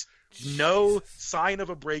thanks. No sign of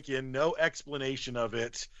a break-in, no explanation of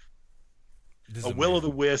it. A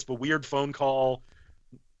will-o'-the-wisp, a weird phone call.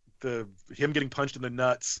 Him getting punched in the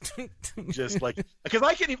nuts, just like, because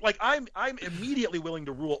I can't even, like, I'm immediately willing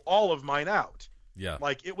to rule all of mine out. Yeah,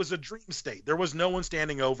 like, it was a dream state. There was no one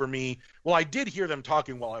standing over me. Well, I did hear them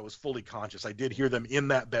talking while I was fully conscious. I did hear them in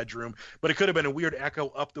that bedroom, but it could have been a weird echo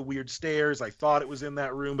up the weird stairs. I thought it was in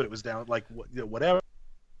that room, but it was down, like, whatever.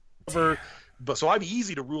 But so I'm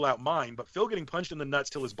easy to rule out mine. But Phil getting punched in the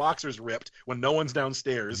nuts till his boxers ripped when no one's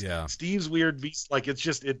downstairs. Yeah. Steve's weird beast. Like,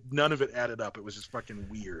 none of it added up. It was just fucking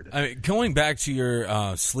weird. I mean, going back to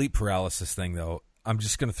your sleep paralysis thing, though, I'm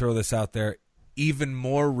just going to throw this out there. Even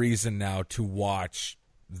more reason now to watch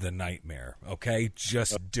The Nightmare. Okay,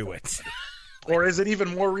 just do it. Or is it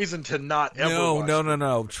even more reason to not ever? watch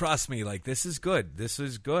No. Trust me. Like, this is good.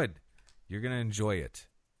 You're going to enjoy it.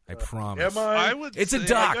 I promise. It's a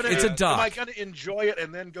doc. It's a doc. Am I going to enjoy it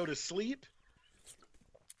and then go to sleep?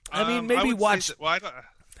 I mean, maybe watch.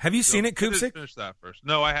 Have you seen it, Koopsik? Finish that first.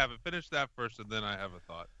 No, I haven't. Finish that first, and then I have a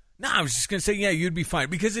thought. No, I was just going to say, yeah, you'd be fine,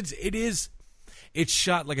 because it's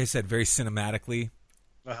shot, like I said, very cinematically,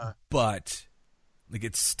 but like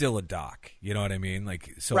it's still a doc. You know what I mean?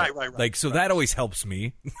 Like so, right. Like so that always helps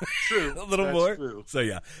me. True, a little that's more. True. So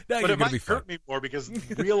yeah, now but you're it gonna might be fun. hurt me more because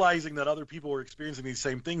realizing that other people were experiencing these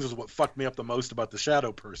same things is what fucked me up the most about the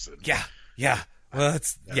shadow person. Yeah. Well,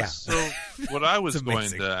 that's yeah. So what I was going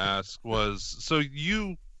to ask was, so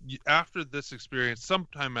you after this experience,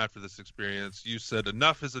 sometime after this experience, you said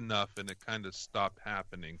enough is enough, and it kind of stopped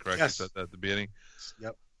happening. Correct? Yes. You said that at the beginning.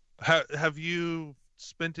 Yep. Have you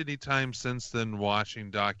spent any time since then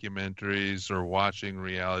watching documentaries or watching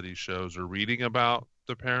reality shows or reading about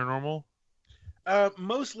the paranormal?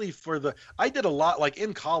 Mostly I did a lot, like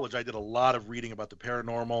in college, I did a lot of reading about the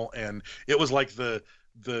paranormal, and it was like the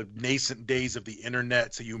nascent days of the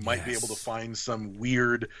internet, so you might be able to find some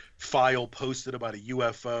weird file posted about a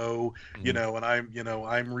UFO, and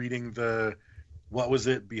I'm reading what was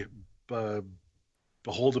it?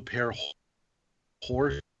 Behold a Pale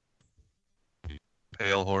Horse.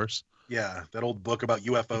 Pale Horse. Yeah, that old book about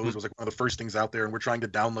UFOs was like one of the first things out there, and we're trying to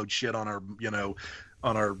download shit on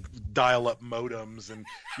our dial-up modems, and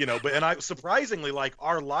I surprisingly, like,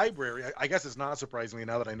 our library, I guess it's not surprisingly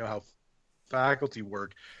now that I know how faculty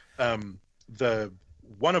work, one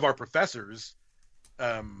of our professors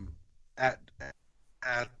at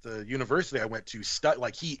the university I went to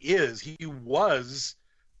he was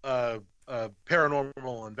a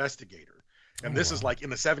paranormal investigator. And this is like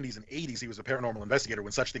in the 70s and 80s, he was a paranormal investigator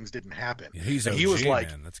when such things didn't happen. Yeah, he was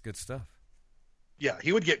like, man, that's good stuff. Yeah,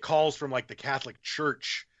 he would get calls from like the Catholic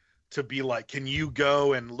Church to be like, can you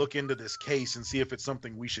go and look into this case and see if it's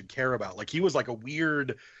something we should care about? Like, he was like a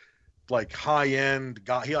weird, like, high-end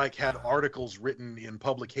guy. He like had articles written in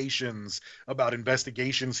publications about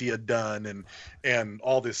investigations he had done and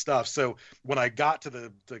all this stuff. So when I got to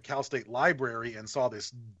the Cal State Library and saw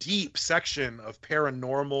this deep section of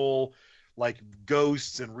paranormal, like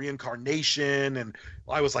ghosts and reincarnation, and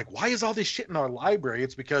I was like, why is all this shit in our library?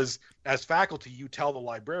 It's because as faculty, you tell the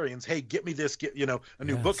librarians, hey, get me this, a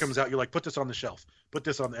new book comes out, you're like, put this on the shelf, put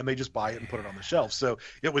this on, and they just buy it and put it on the shelf. So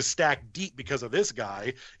it was stacked deep because of this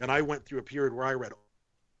guy, and I went through a period where I read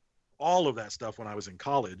all of that stuff when I was in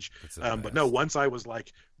college. But no, once I was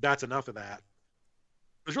like, that's enough of that,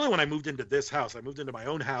 it was really when I moved into this house. I moved into my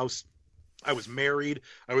own house. I was married.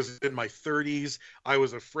 I was in my 30s. I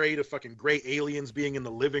was afraid of fucking gray aliens being in the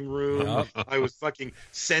living room. I was fucking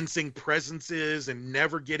sensing presences and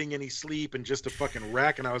never getting any sleep and just a fucking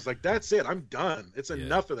wreck. And I was like, that's it. I'm done. It's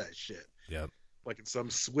enough of that shit. Yep. Like some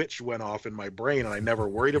switch went off in my brain and I never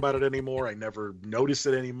worried about it anymore. I never noticed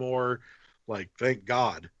it anymore. Like, thank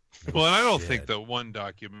God. Well, and I don't think that one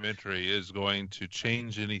documentary is going to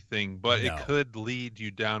change anything, but it could lead you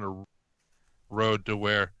down a road to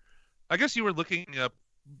where, I guess you were looking up,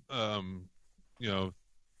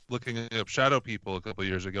 shadow people a couple of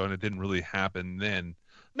years ago, and it didn't really happen then.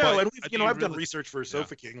 No, but, and I've done research for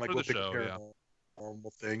Sofa King, like what the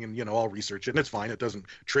paranormal thing, and I'll research it, and it's fine. It doesn't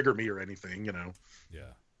trigger me or anything, Yeah.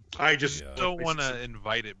 I just don't want to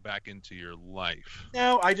invite it back into your life.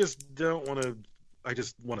 No, I just don't want to. I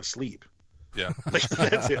just want to sleep. Yeah. Like,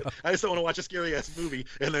 that's it. I just don't want to watch a scary ass movie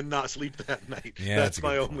and then not sleep that night. Yeah, that's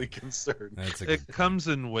my only concern. It comes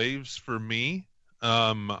in waves for me.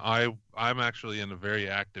 I'm actually in a very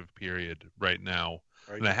active period right now,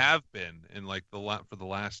 and I have been in like for the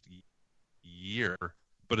last year,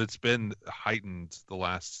 but it's been heightened the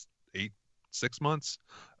last 6 months.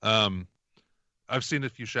 I've seen a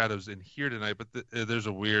few shadows in here tonight, but there's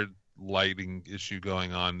a weird lighting issue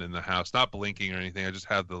going on in the house. Not blinking or anything. I just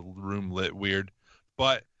have the room lit weird.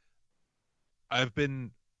 But I've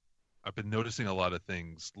been noticing a lot of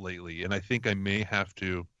things lately, and I think I may have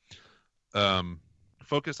to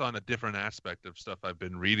focus on a different aspect of stuff I've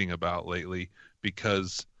been reading about lately,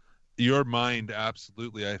 because your mind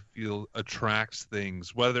absolutely, I feel, attracts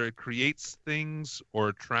things, whether it creates things or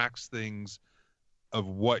attracts things of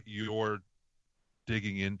what you're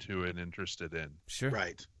digging into and interested in. Sure.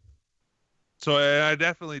 Right. So I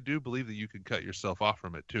definitely do believe that you can cut yourself off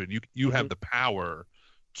from it too, and you have the power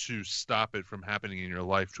to stop it from happening in your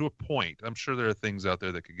life to a point. I'm sure there are things out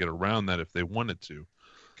there that could get around that if they wanted to.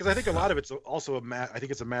 Because I think a lot of it's also I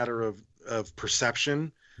think it's a matter of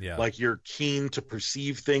perception. Yeah. Like, you're keen to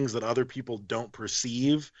perceive things that other people don't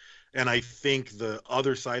perceive, and I think the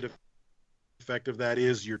other side effect of that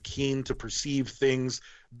is you're keen to perceive things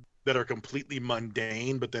that are completely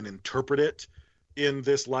mundane, but then interpret it in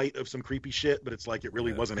this light of some creepy shit, but it's like it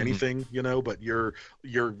really wasn't anything, but you're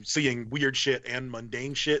seeing weird shit and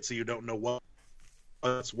mundane shit, so you don't know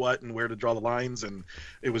what's what and where to draw the lines. And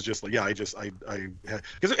it was just like, because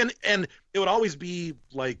it would always be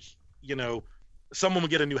like, someone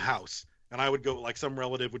would get a new house and I would go, like some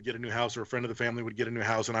relative would get a new house or a friend of the family would get a new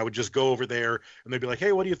house, and I would just go over there and they'd be like,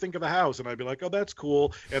 hey, what do you think of the house? And I'd be like, oh, that's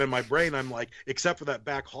cool. And in my brain, I'm like, except for that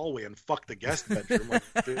back hallway and fuck the guest bedroom.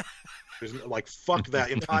 There's like, fuck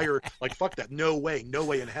that entire, like, fuck that. No way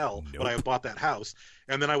in hell would I have bought that house.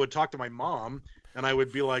 And then I would talk to my mom, and I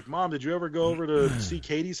would be like, Mom, did you ever go over to see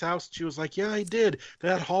Katie's house? She was like, yeah, I did.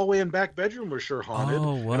 That hallway and back bedroom were sure haunted.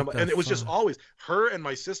 And it was just always her and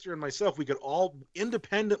my sister and myself. We could all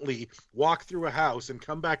independently walk through a house and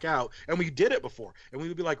come back out. And we did it before. And we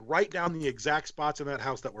would be like, write down the exact spots in that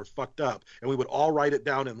house that were fucked up. And we would all write it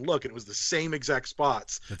down and look. And it was the same exact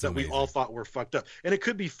spots we all thought were fucked up. And it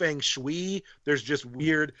could be feng shui. There's just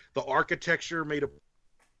weird. The architecture made a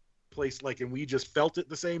place like, and we just felt it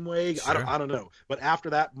the same way. Sure. I don't know, but after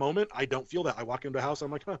that moment I don't feel that. I walk into a house, I'm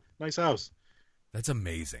like, nice house. That's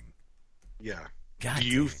amazing. Yeah. God, do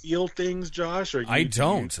you feel things, Josh? Or I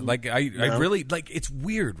don't. I really, like, it's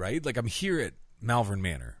weird, right? Like, I'm here at Malvern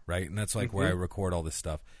Manor, right? And that's like where I record all this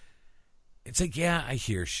stuff. It's like, yeah, I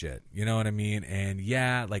hear shit, you know what I mean? And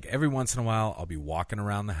yeah, like every once in a while I'll be walking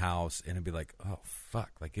around the house and it'll be like, oh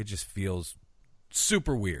fuck, like it just feels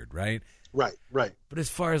super weird, right? Right. But as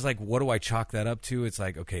far as like, what do I chalk that up to? It's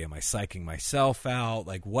like, okay, am I psyching myself out?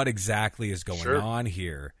 Like, what exactly is going on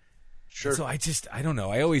here? Sure. And so I don't know.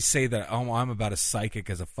 I always say that I'm about as psychic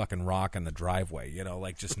as a fucking rock in the driveway, you know,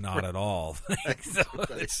 like just not at all. So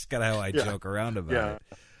it's kind of how I joke around about it.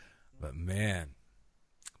 But man,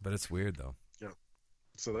 it's weird though. Yeah.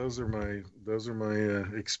 So those are my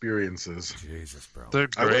experiences. Jesus, bro. They're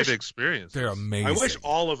great experiences. They're amazing. I wish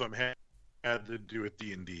all of them had to do with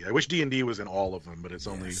D&D. I wish D&D was in all of them, but it's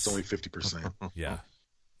only 50%. Yeah.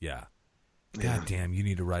 God damn, you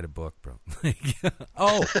need to write a book, bro.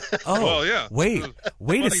 Oh. Well, yeah. Wait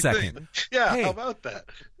a second. Thing. Yeah, hey. How about that?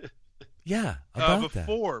 Yeah,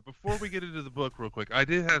 before we get into the book real quick, I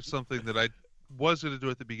did have something that I was going to do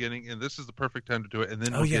at the beginning, and this is the perfect time to do it, and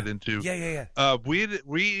then we'll get into... Yeah. We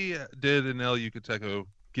did an El Yucateco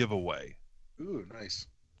giveaway. Ooh, nice.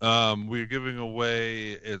 We're giving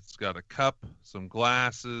away, it's got a cup, some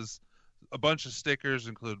glasses, a bunch of stickers,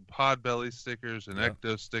 including Podbelly stickers and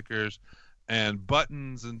Ecto stickers, and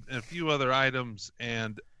buttons and a few other items.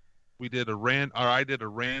 And we did I did a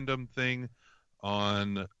random thing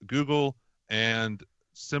on Google, and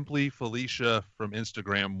Simply Felicia from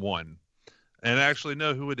Instagram won. And I actually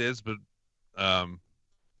know who it is, but I'm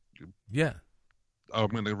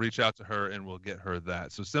going to reach out to her and we'll get her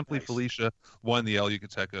that. So Simply Felicia won the El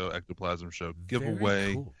Yucateco Ectoplasm Show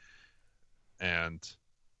giveaway. Cool. And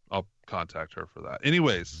I'll contact her for that.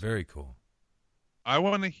 Anyways. Very cool. I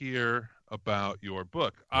want to hear about your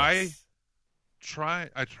book. Yes.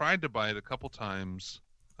 I tried to buy it a couple times.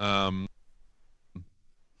 Decided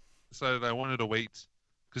I wanted to wait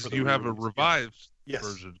because you have a revised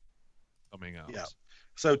version coming out. Yeah.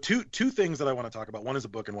 So two things that I want to talk about. One is a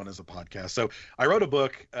book and one is a podcast. So I wrote a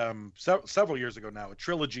book several years ago now, a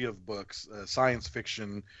trilogy of books, science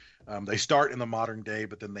fiction. They start in the modern day,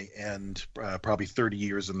 but then they end probably 30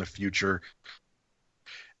 years in the future.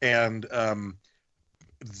 And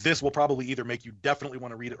this will probably either make you definitely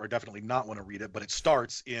want to read it or definitely not want to read it, but it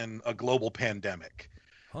starts in a global pandemic.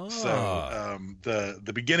 So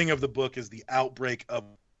the beginning of the book is the outbreak of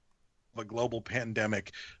a global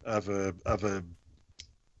pandemic of a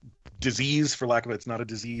disease, for lack of it. It's not a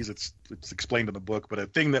disease, it's explained in the book, but a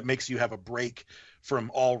thing that makes you have a break from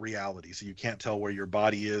all reality, so you can't tell where your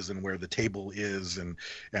body is and where the table is, and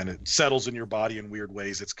it settles in your body in weird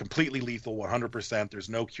ways. It's completely lethal, 100%. There's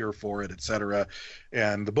no cure for it, etc.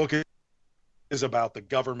 And the book is about the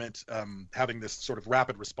government having this sort of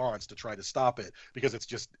rapid response to try to stop it, because it's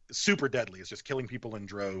just super deadly. It's just killing people in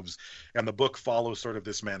droves. And the book follows sort of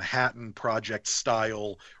this Manhattan Project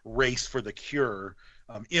style race for the cure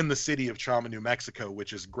in the city of Chama, New Mexico,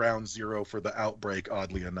 which is ground zero for the outbreak,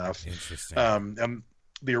 oddly enough. Interesting. And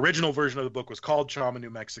the original version of the book was called Chama, New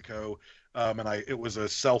Mexico, and it was a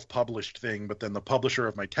self-published thing, but then the publisher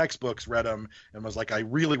of my textbooks read them and was like, I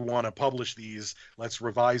really want to publish these. Let's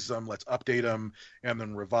revise them. Let's update them and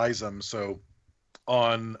then revise them. So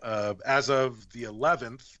on as of the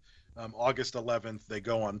 11th, August 11th, they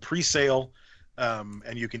go on pre-sale.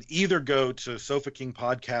 And you can either go to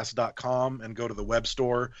sofakingpodcast.com and go to the web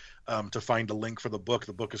store to find a link for the book.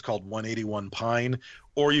 The book is called 181 Pine,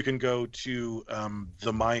 or you can go to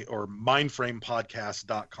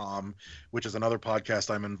mindframepodcast.com, which is another podcast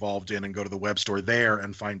I'm involved in, and go to the web store there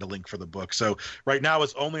and find a link for the book. So right now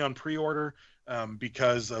it's only on pre-order.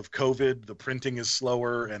 because of COVID. The printing is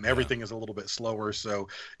slower and everything is a little bit slower. So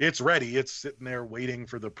it's ready. It's sitting there waiting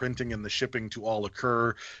for the printing and the shipping to all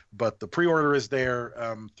occur. But the pre-order is there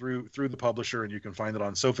through the publisher, and you can find it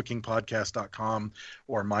on sofakingpodcast.com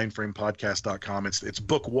or mindframepodcast.com. It's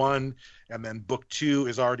book 1, and then book 2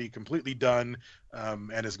 is already completely done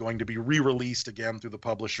and is going to be re-released again through the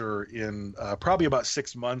publisher in probably about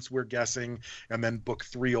 6 months, we're guessing. And then book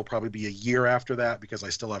 3 will probably be a year after that, because I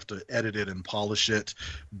still have to edit it and polish it.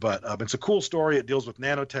 But it's a cool story. It deals with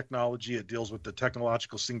nanotechnology. It deals with the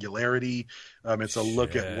technological singularity. It's a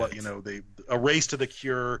look at what, a race to the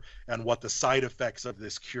cure and what the side effects of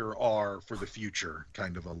this cure are for the future,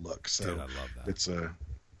 kind of a look. So dude, I love that. It's a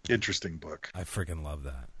interesting book. I freaking love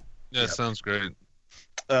that. Yeah, it sounds great.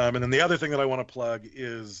 And then the other thing that I want to plug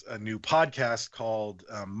is a new podcast called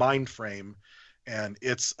Mindframe, and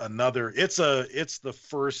it's the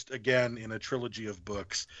first again in a trilogy of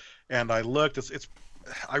books. And I looked,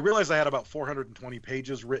 I realized I had about 420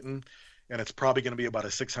 pages written, and it's probably going to be about a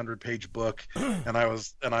 600-page book. And I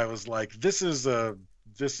was like, this is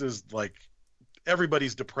like,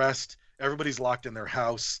 everybody's depressed, everybody's locked in their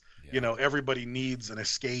house. Yeah. Everybody needs an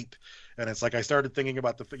escape. And it's like, I started thinking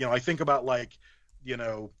about I think about like,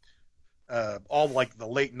 all like the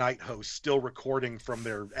late night hosts still recording from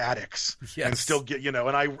their attics and still get,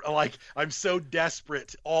 and I'm so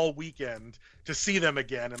desperate all weekend to see them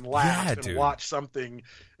again and laugh and watch something.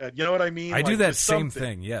 You know what I mean? I do that same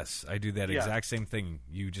thing. Yes. I do that exact same thing.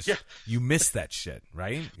 You miss that shit,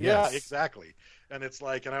 right? Yeah, exactly. And it's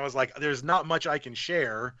like, and I was like, there's not much I can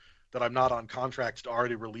share that I'm not on contract to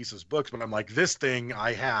already release his books, but I'm like, this thing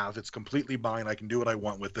I have, it's completely mine. I can do what I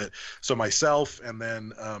want with it. So myself, and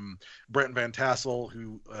then Brent Van Tassel,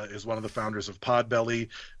 who is one of the founders of Podbelly,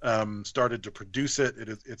 started to produce it.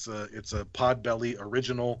 It's a Podbelly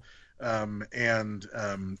original.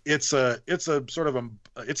 It's a sort of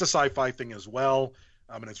it's a sci-fi thing as well.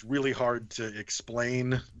 And it's really hard to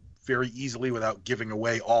explain very easily without giving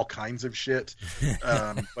away all kinds of shit.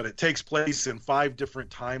 But it takes place in 5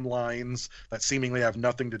 different timelines that seemingly have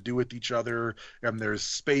nothing to do with each other. And there's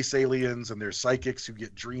space aliens, and there's psychics who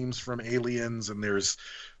get dreams from aliens, and there's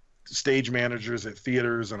stage managers at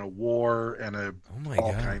theaters, and a war, and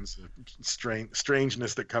all kinds of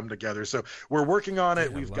strangeness that come together. So we're working on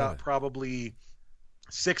it. We've got probably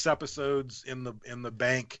 6 episodes in the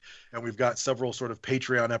bank, and we've got several sort of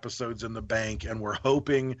Patreon episodes in the bank, and we're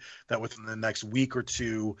hoping that within the next week or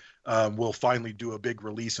 2 we'll finally do a big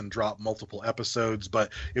release and drop multiple episodes.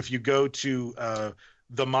 But if you go to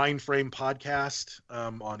the Mindframe Podcast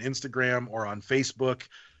on Instagram or on Facebook,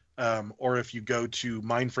 or if you go to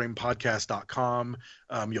mindframepodcast.com,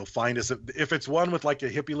 you'll find us. If it's one with like a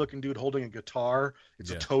hippie looking dude holding a guitar,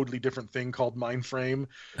 it's a totally different thing called Mindframe.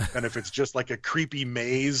 And if it's just like a creepy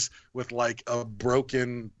maze with like a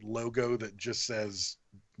broken logo that just says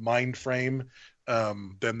Mindframe,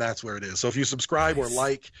 then that's where it is. So if you subscribe or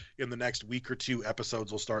like, in the next week or 2,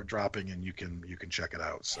 episodes will start dropping, and you can check it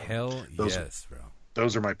out. So hell yes, bro.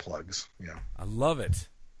 Those are my plugs. Yeah, I love it.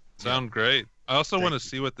 Sound great. I also want to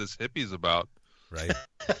see what this hippie's about. Right.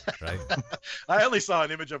 I only saw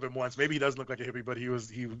an image of him once. Maybe he doesn't look like a hippie, but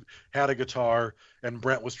he had a guitar, and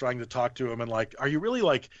Brent was trying to talk to him and like, are you really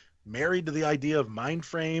like married to the idea of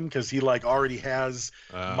Mindframe? Because he like already has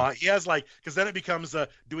because then it becomes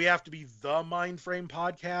do we have to be the Mindframe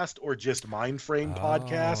podcast or just Mindframe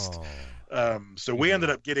podcast? So we ended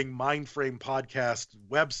up getting Mindframe podcast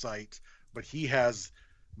website, but he has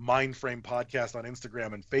Mindframe podcast on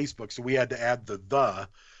Instagram and Facebook, so we had to add the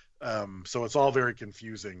so it's all very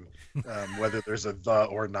confusing whether there's a the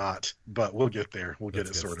or not, but we'll get there. We'll get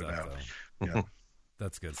it sorted out. Yeah.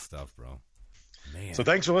 That's good stuff, bro. Man. So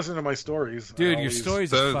thanks for listening to my stories, dude. Your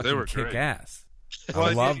stories are fucking kick ass.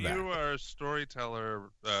 I love that. You are a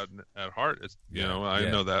storyteller at heart. I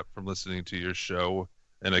know that from listening to your show,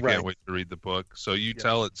 and I can't wait to read the book. So you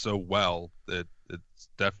tell it so well that it's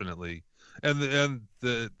definitely. And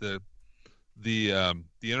the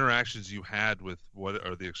interactions you had with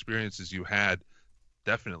the experiences you had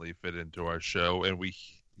definitely fit into our show, and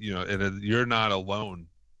and you're not alone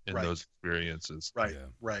in those experiences.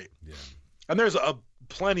 Right. Yeah. And there's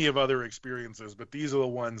plenty of other experiences, but these are the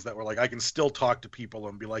ones that were like, I can still talk to people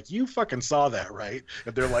and be like, you fucking saw that, right?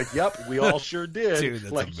 And they're like, yep, we all sure did. Dude,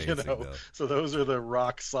 that's amazing, though. So those are the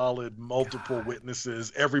rock solid, multiple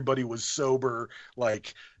witnesses. Everybody was sober.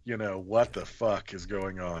 Like, what the fuck is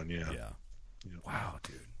going on? Yeah. Wow,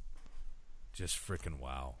 dude. Just freaking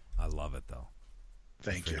wow. I love it, though.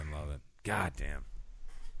 Thank you. I love it. God damn.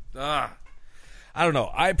 I don't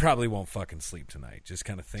know. I probably won't fucking sleep tonight. Just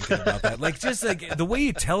kind of thinking about that. Like, just like the way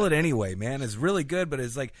you tell it anyway, man, is really good. But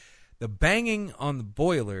it's like the banging on the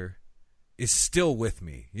boiler is still with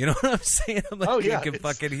me. You know what I'm saying? I'm like, oh yeah, I can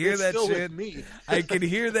fucking hear that still shit. With me. I can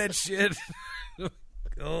hear that shit.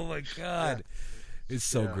 Oh my God. Yeah. It's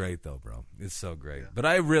so great though, bro. It's so great. Yeah. But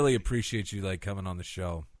I really appreciate you like coming on the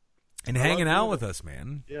show and hanging out with us,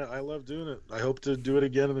 man. Yeah, I love doing it. I hope to do it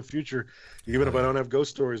again in the future. Even if I don't have ghost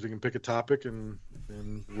stories, we can pick a topic and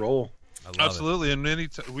roll. Absolutely, and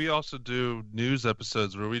we also do news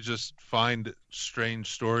episodes where we just find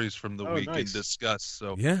strange stories from the week and discuss.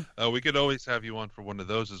 So we could always have you on for one of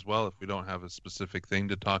those as well if we don't have a specific thing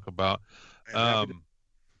to talk about. But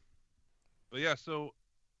yeah, so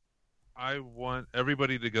I want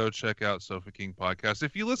everybody to go check out Sofa King Podcast.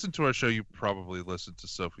 If you listen to our show, you probably listen to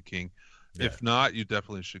Sofa King. Yeah. If not, you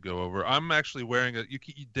definitely should go over. I'm actually wearing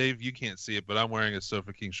Dave, you can't see it, but I'm wearing a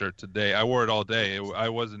Sofa King shirt today. I wore it all day. I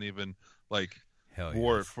wasn't even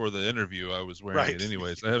wore it for the interview. I was wearing it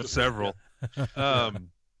anyways. I have several.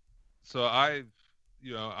 So I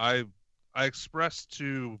expressed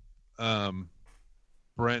to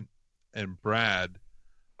Brent and Brad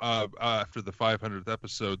after the 500th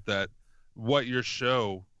episode that what your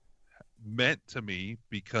show meant to me,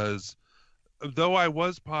 because though I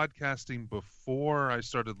was podcasting before I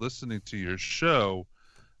started listening to your show,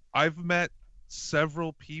 I've met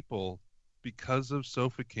several people because of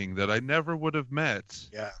Sofa King that I never would have met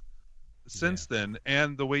since then.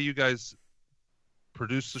 And the way you guys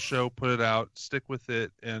produce the show, put it out, stick with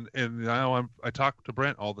it. And now I talk to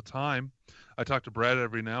Brent all the time. I talk to Brad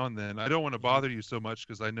every now and then. I don't want to bother you so much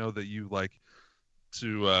because I know that you like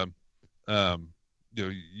to,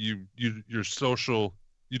 you're social.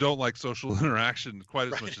 You don't like social interaction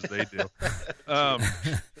quite as much as they do.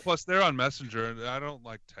 Plus, they're on Messenger, and I don't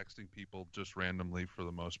like texting people just randomly for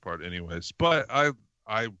the most part, anyways. But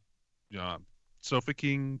Sofa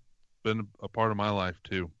King been a part of my life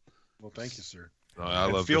too. Well, thank you, sir. I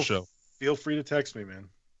love the show. Feel free to text me, man.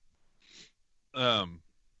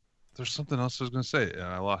 There's something else I was going to say, and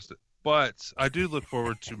I lost it. But I do look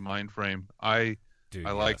forward to Mindframe. I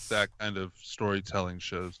like that kind of storytelling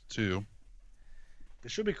shows too. It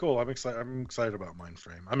should be cool. I'm excited about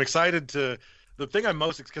Mindframe. I'm excited to. The thing I'm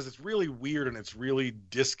most because it's really weird and it's really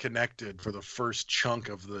disconnected for the first chunk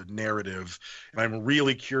of the narrative, and I'm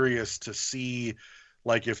really curious to see,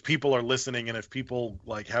 like, if people are listening and if people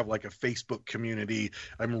like have like a Facebook community.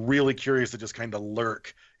 I'm really curious to just kind of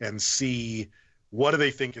lurk and see. What do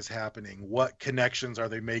they think is happening? What connections are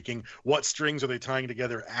they making? What strings are they tying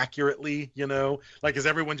together accurately? Like, is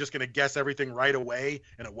everyone just going to guess everything right away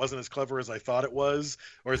and it wasn't as clever as I thought it was?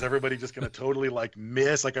 Or is everybody just going to totally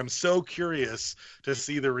miss? I'm so curious to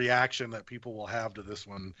see the reaction that people will have to this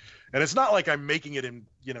one. And it's not like I'm making it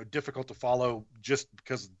difficult to follow just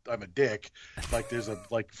because I'm a dick. Like, there's a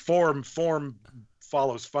form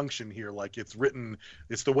follows function here. Like, it's written,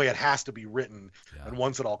 it's the way it has to be written. And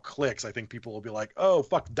once it all clicks, I think people will be like, oh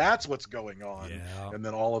fuck, that's what's going on. And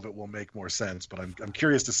then all of it will make more sense. But I'm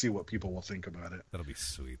curious to see what people will think about it. That'll be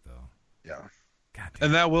sweet though. Yeah.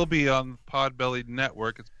 And that will be on Podbelly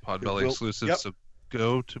Network. It's Podbelly exclusive. Yep. So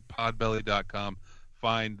go to podbelly.com,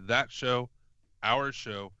 find that show, our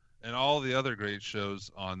show, and all the other great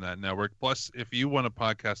shows on that network. Plus, if you want a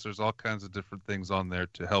podcast, there's all kinds of different things on there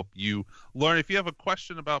to help you learn. If you have a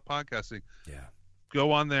question about podcasting,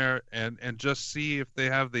 go on there and just see if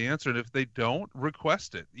they have the answer. And if they don't,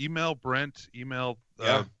 request it. Email Brent, email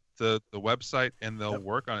the website, and they'll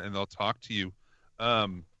work on it, and they'll talk to you.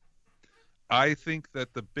 I think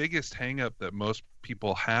that the biggest hang-up that most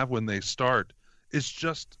people have when they start is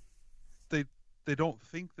just they don't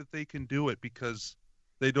think that they can do it because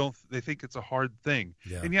they think it's a hard thing.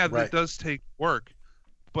 And that does take work,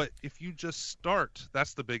 but if you just start,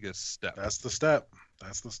 that's the biggest step. That's the step.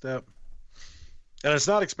 And it's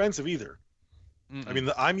not expensive either. Mm-mm. I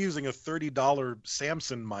mean, I'm using a $30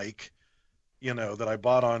 Samson mic, that I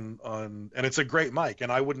bought on, and it's a great mic,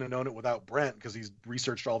 and I wouldn't have known it without Brent because he's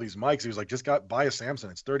researched all these mics. He was like, just buy a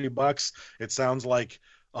Samson. It's $30. It sounds like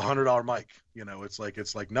 $100 mic.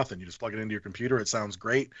 It's like nothing. You just plug it into your computer. It sounds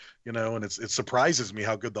great, and it surprises me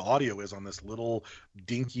how good the audio is on this little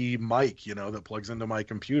dinky mic, that plugs into my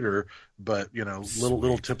computer. But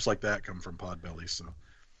little tips like that come from Podbelly. So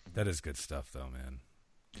that is good stuff, though, man.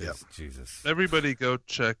 Yeah, Jesus. Everybody, go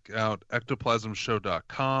check out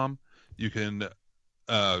ectoplasmshow.com. You can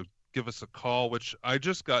give us a call, which I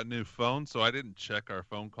just got a new phone, so I didn't check our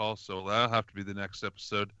phone call, so that'll have to be the next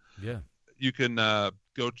episode. Yeah. You can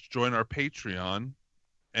go join our Patreon,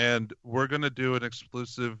 and we're going to do an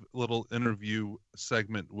exclusive little interview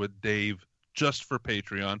segment with Dave just for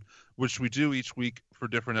Patreon, which we do each week for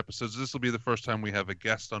different episodes. This will be the first time we have a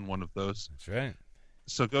guest on one of those. That's right.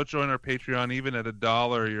 So go join our Patreon. Even at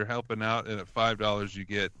 $1, you're helping out, and at $5, you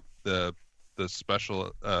get the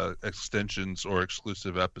special extensions or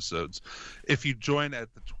exclusive episodes. If you join at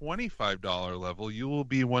the $25 level, you will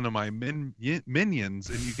be one of my minions,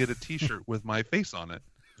 and you get a T-shirt with my face on it.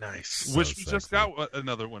 Nice. Which we just got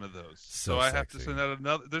another one of those. So I have to send out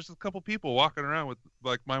another. There's a couple people walking around with,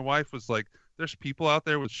 like, my wife was like, there's people out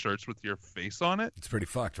there with shirts with your face on it. It's pretty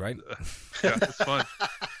fucked, right? Yeah, it's fun.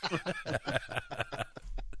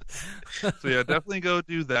 So yeah, definitely go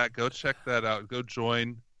do that. Go check that out. Go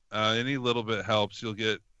join. Any little bit helps. You'll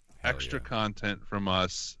get extra content from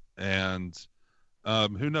us, and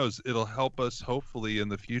who knows? It'll help us hopefully in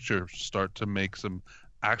the future start to make some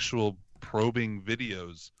actual probing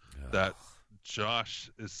videos that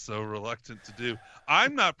Josh is so reluctant to do.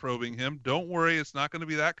 I'm not probing him. Don't worry, it's not going to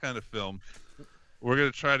be that kind of film. We're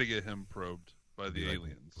going to try to get him probed by the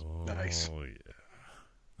aliens. Nice. Oh yeah,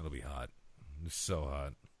 that'll be hot. It's so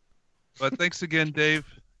hot. But thanks again, Dave.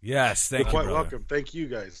 Yes, thank you. Quite brother. welcome. Thank you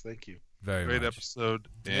guys. Thank you. Very great much. episode,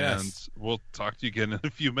 and we'll talk to you again in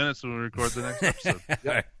a few minutes when we record the next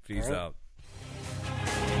episode. Peace out.